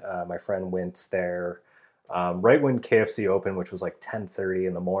Justin, my friend, went there right when KFC opened, which was like 10:30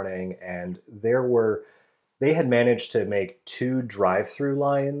 in the morning, and they had managed to make 2 drive-through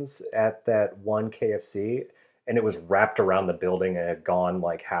lines at that one KFC, and it was wrapped around the building and had gone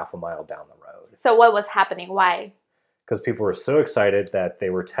like half a mile down the road. So what was happening? Why? Because people were so excited that they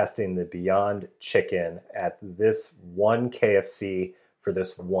were testing the Beyond Chicken at this one KFC for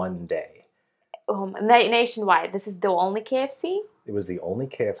this one day. Nationwide, this is the only KFC? It was the only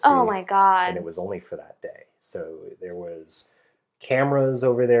KFC. Oh my God. And it was only for that day. So there was cameras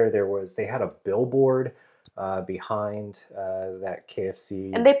over there. They had a billboard behind that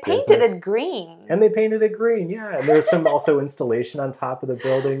KFC. And they painted it green. And they painted it green, yeah. And there was some also installation on top of the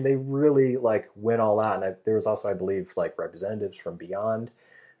building. They really like went all out. And there was also, I believe, like representatives from Beyond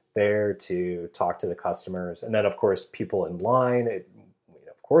there to talk to the customers. And then, of course, people in line. It,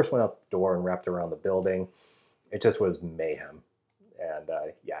 of course, went out the door and wrapped around the building. It just was mayhem. And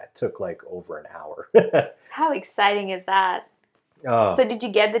it took like over an hour. How exciting is that? So did you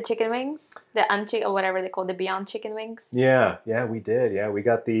get the chicken wings? The or whatever they call the Beyond chicken wings? Yeah, we did. Yeah, we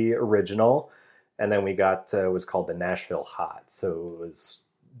got the original, and then we got it was called the Nashville Hot. So it was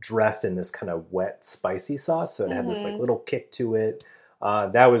dressed in this kind of wet, spicy sauce. So it had this like little kick to it.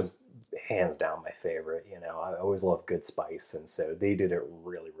 That was hands down my favorite. You know, I always love good spice, and so they did it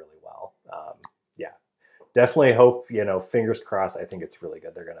really, really well. Definitely hope, fingers crossed. I think it's really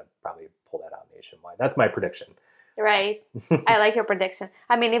good. They're gonna probably pull that out nationwide. That's my prediction. Right. I like your prediction.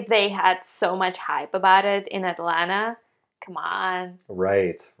 I mean, if they had so much hype about it in Atlanta, come on.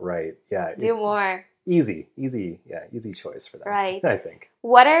 Right. Yeah. Do more. Easy choice for them. Right. I think.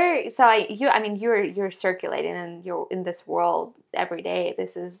 You're circulating and you're in this world every day.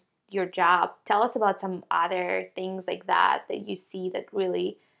 This is your job. Tell us about some other things like that you see that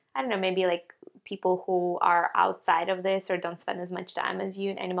really, I don't know, maybe like people who are outside of this or don't spend as much time as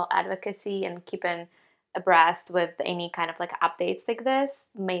you in animal advocacy and keeping abreast with any kind of like updates like this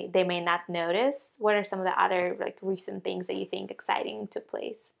they may not notice. What are some of the other like recent things that you think exciting took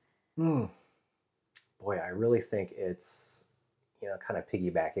place? Boy, I really think it's kind of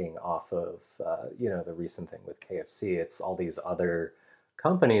piggybacking off of the recent thing with KFC. It's all these other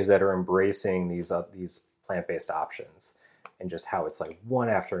companies that are embracing these plant-based options, and just how it's like one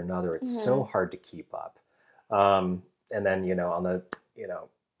after another. It's so hard to keep up. And then on the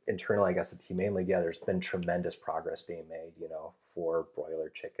internally, I guess at the Humane League, there's been tremendous progress being made, for broiler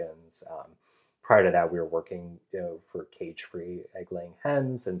chickens. Prior to that, we were working, for cage-free egg-laying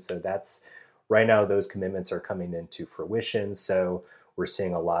hens, and so that's right now those commitments are coming into fruition. So we're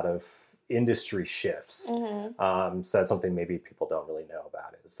seeing a lot of industry shifts. So that's something maybe people don't really know about.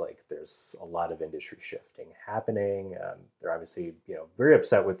 Is like there's a lot of industry shifting happening. They're obviously very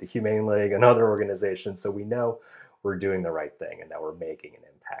upset with the Humane League and other organizations. So we know we're doing the right thing and that we're making an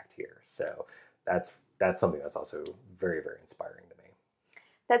impact here. So that's something that's also very, very inspiring to me.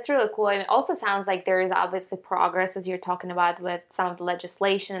 That's really cool. And it also sounds like there is obviously progress, as you're talking about, with some of the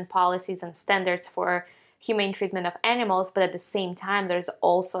legislation and policies and standards for humane treatment of animals. But at the same time, there's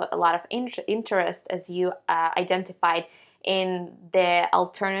also a lot of interest, as you identified, in the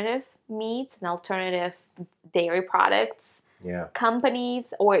alternative meats and alternative dairy products. Yeah.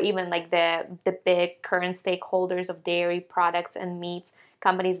 Companies, or even like the big current stakeholders of dairy products and meats,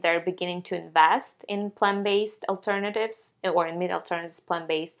 companies that are beginning to invest in plant-based alternatives or in meat alternatives,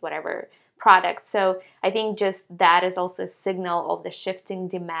 plant-based, whatever products. So I think just that is also a signal of the shifting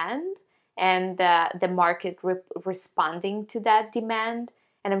demand and the market responding to that demand.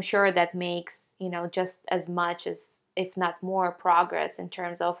 And I'm sure that makes, just as much as, if not more, progress in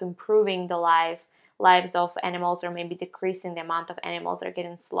terms of improving the lives of animals, or maybe decreasing the amount of animals that are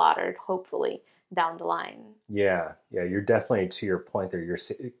getting slaughtered, hopefully, down the line. Yeah, you're definitely, to your point there, your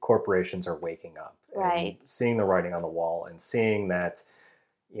corporations are waking up. Right. And seeing the writing on the wall and seeing that,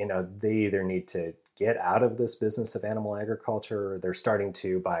 they either need to get out of this business of animal agriculture, or they're starting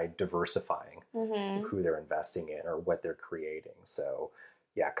to by diversifying who they're investing in or what they're creating. So,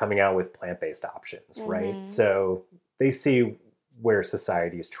 coming out with plant-based options, right? So they see where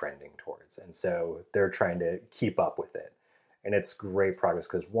society is trending towards. And so they're trying to keep up with it. And it's great progress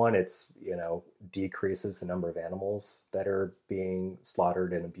because one, it's, decreases the number of animals that are being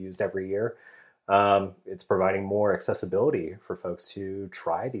slaughtered and abused every year. It's providing more accessibility for folks to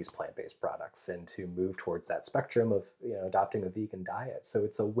try these plant-based products and to move towards that spectrum of, adopting a vegan diet. So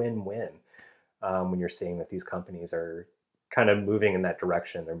it's a win-win when you're seeing that these companies are kind of moving in that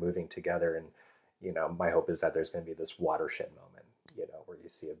direction. They're moving together. And, my hope is that there's going to be this watershed moment, where you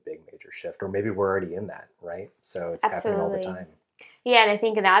see a big major shift, or maybe we're already in that, right? So it's happening all the time. Yeah, and I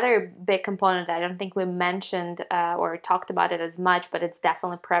think another big component that I don't think we mentioned or talked about it as much, but it's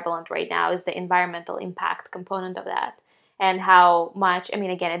definitely prevalent right now, is the environmental impact component of that. And how much, I mean,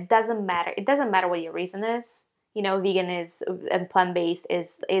 again, it doesn't matter. It doesn't matter what your reason is. You know, vegan is and plant-based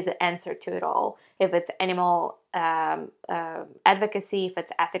is an answer to it all. If it's animal advocacy, if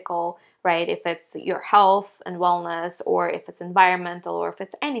it's ethical, right? If it's your health and wellness, or if it's environmental, or if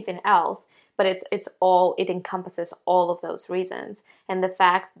it's anything else, but it's all, it encompasses all of those reasons. And the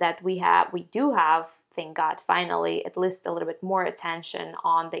fact that we do have, thank God, finally at least a little bit more attention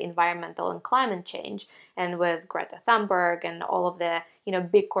on the environmental and climate change, and with Greta Thunberg and all of the, you know,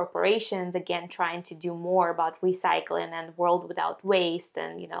 big corporations again trying to do more about recycling and world without waste,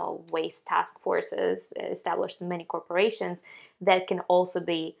 and, you know, waste task forces established in many corporations that can also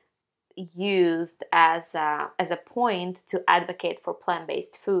be used as a point to advocate for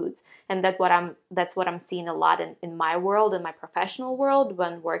plant-based foods. And that's what I'm seeing a lot in my world, in my professional world,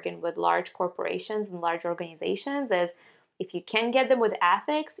 when working with large corporations and large organizations, is if you can get them with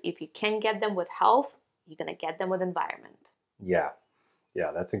ethics, if you can get them with health, you're going to get them with environment. Yeah,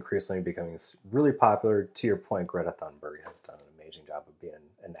 that's increasingly becoming really popular. To your point, Greta Thunberg has done an amazing job of being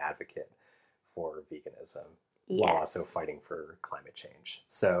an advocate for veganism, while also fighting for climate change.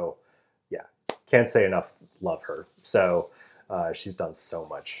 So yeah, can't say enough love her. So she's done so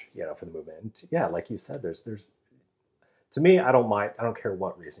much, you know, for the movement. Yeah, like you said, there's to me, I don't mind. I don't care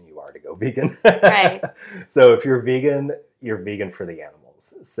what reason you are to go vegan. Right. So if you're vegan for the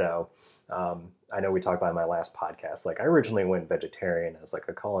animals. So I know we talked about in my last podcast, like I originally went vegetarian as like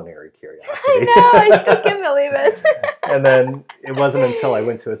a culinary curiosity. I know, I still can't believe it. And then it wasn't until I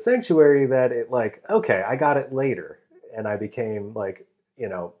went to a sanctuary that it like, okay, I got it later. And I became like, you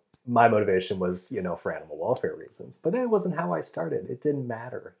know, my motivation was, you know, for animal welfare reasons, but that wasn't how I started. It didn't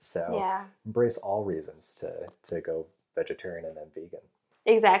matter. So embrace all reasons to go vegetarian and then vegan.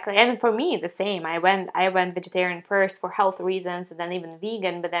 Exactly. And for me, the same. I went vegetarian first for health reasons, and then even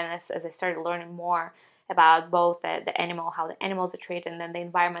vegan. But then as I started learning more about both the animal, how the animals are treated, and then the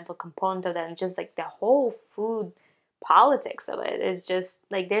environmental component of that, and just like the whole food politics of it, is just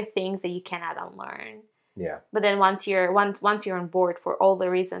like, there are things that you cannot unlearn. Yeah. But then once you're on board for all the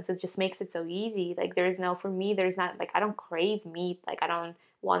reasons, it just makes it so easy. Like there's not, like, I don't crave meat. Like I don't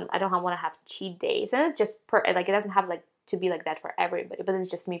want to have cheat days. And it's just like, it doesn't have like to be like that for everybody, but it's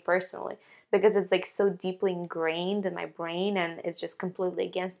just me personally, because it's like so deeply ingrained in my brain, and it's just completely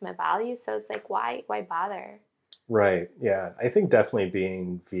against my values. So it's like, why bother? Right. Yeah. I think definitely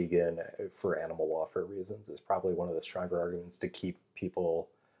being vegan for animal welfare reasons is probably one of the stronger arguments to keep people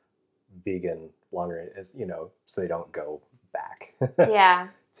vegan longer, as you know, so they don't go back to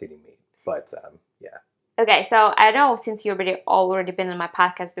eating meat. But yeah. Okay, so I know since you already been on my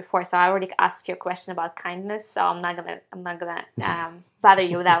podcast before, so I already asked you a question about kindness, so I'm not gonna bother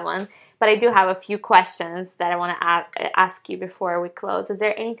you with that one. But I do have a few questions that I want to ask you before we close. Is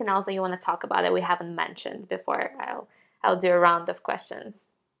there anything else that you want to talk about that we haven't mentioned before I'll do a round of questions?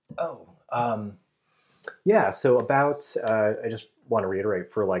 Yeah. So about I just want to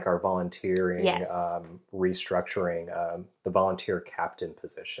reiterate for like our volunteering restructuring, the volunteer captain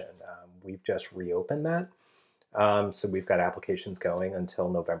position. We've just reopened that. So we've got applications going until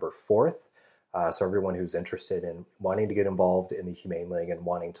November 4th. So everyone who's interested in wanting to get involved in the Humane League and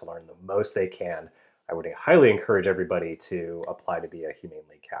wanting to learn the most they can, I would highly encourage everybody to apply to be a Humane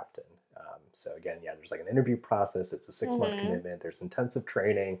League captain. So again, there's like an interview process. It's a 6-month commitment. There's intensive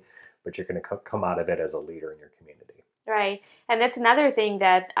training, but you're going to come out of it as a leader in your community. Right. And that's another thing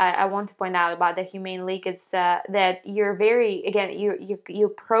that I want to point out about the Humane League. It's that you're very, again, you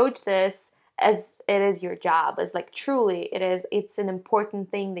approach this as it is your job, as like truly it's an important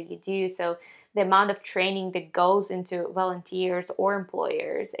thing that you do. So the amount of training that goes into volunteers or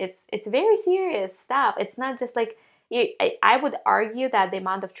employers, it's very serious stuff. It's not just like, I would argue that the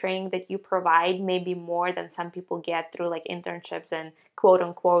amount of training that you provide may be more than some people get through like internships and quote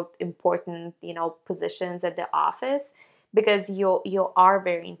unquote important, positions at the office, because you are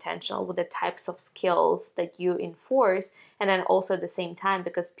very intentional with the types of skills that you enforce. And then also at the same time,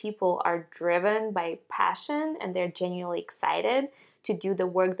 because people are driven by passion and they're genuinely excited to do the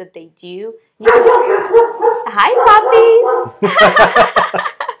work that they do. Hi,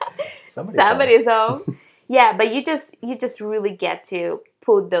 puppies! Somebody's home. Yeah, but you just really get to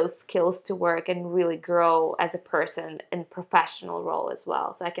put those skills to work and really grow as a person in professional role as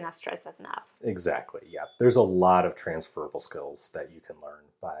well. So I cannot stress that enough. Exactly. Yeah. There's a lot of transferable skills that you can learn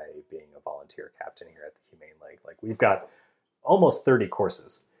by being a volunteer captain here at the Humane League. Like we've got almost 30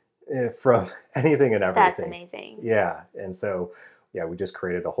 courses from anything and everything. That's amazing. Yeah. And so yeah, we just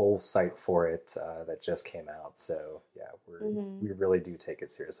created a whole site for it that just came out. So yeah, we really do take it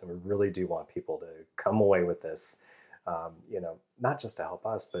serious, and we really do want people to come away with this, not just to help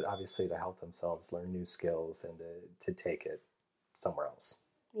us, but obviously to help themselves learn new skills and to take it somewhere else.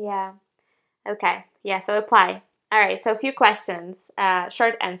 Yeah. Okay. Yeah. So apply. All right. So a few questions,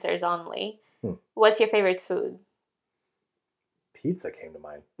 short answers only. What's your favorite food? Pizza came to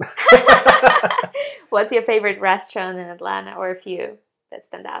mind. What's your favorite restaurant in Atlanta, or a few that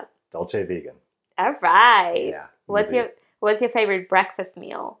stand out? Dolce Vegan. All right. Yeah. What's your favorite breakfast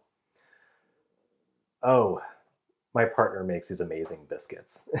meal? Oh, my partner makes these amazing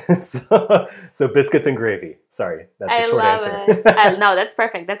biscuits. so biscuits and gravy. Sorry, that's a short answer. It. No, that's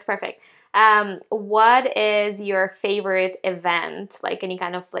perfect. That's perfect. What is your favorite event, like any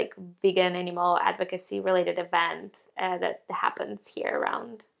kind of like vegan animal advocacy related event that happens here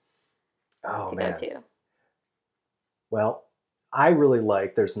around go to? Well, I really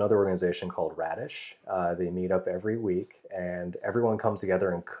there's another organization called Radish. They meet up every week, and everyone comes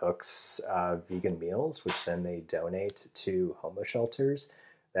together and cooks vegan meals, which then they donate to homeless shelters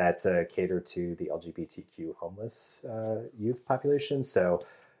that cater to the LGBTQ homeless youth population. So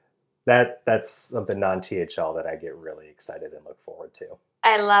that's something non-THL that I get really excited and look forward to.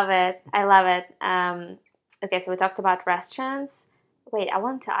 I love it. I love it. Okay, so we talked about restaurants. Wait, I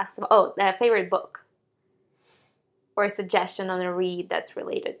want to ask them. Oh, the favorite book or a suggestion on a read that's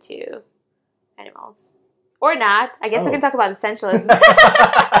related to animals, or not? I guess we can talk about essentialism.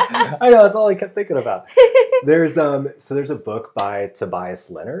 I know, that's all I kept thinking about. There's a book by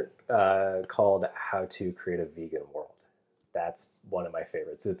Tobias Leonard called "How to Create a Vegan World." That's one of my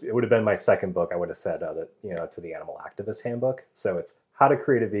favorites. It would have been my second book. I would have said to the Animal Activist Handbook. So it's How to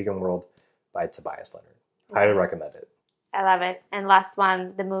Create a Vegan World by Tobias Leonard. Highly recommend it. I love it. And last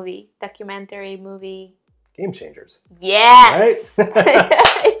one, the documentary movie. Game Changers. Yes.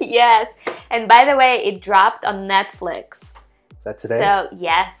 Right? Yes. And by the way, it dropped on Netflix. Is that today? So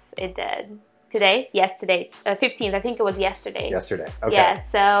yes, it did. Today? Yes, today. 15th. I think it was yesterday. Yesterday. Okay. Yeah,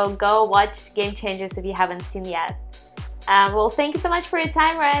 so go watch Game Changers if you haven't seen yet. Well, thank you so much for your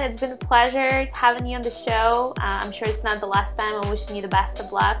time, Ryan. It's been a pleasure having you on the show. I'm sure it's not the last time. I'm wishing you the best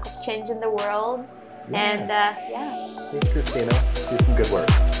of luck of changing the world. Yeah. And Thanks, Christina. Do some good work.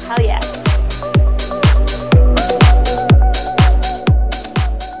 Hell yeah.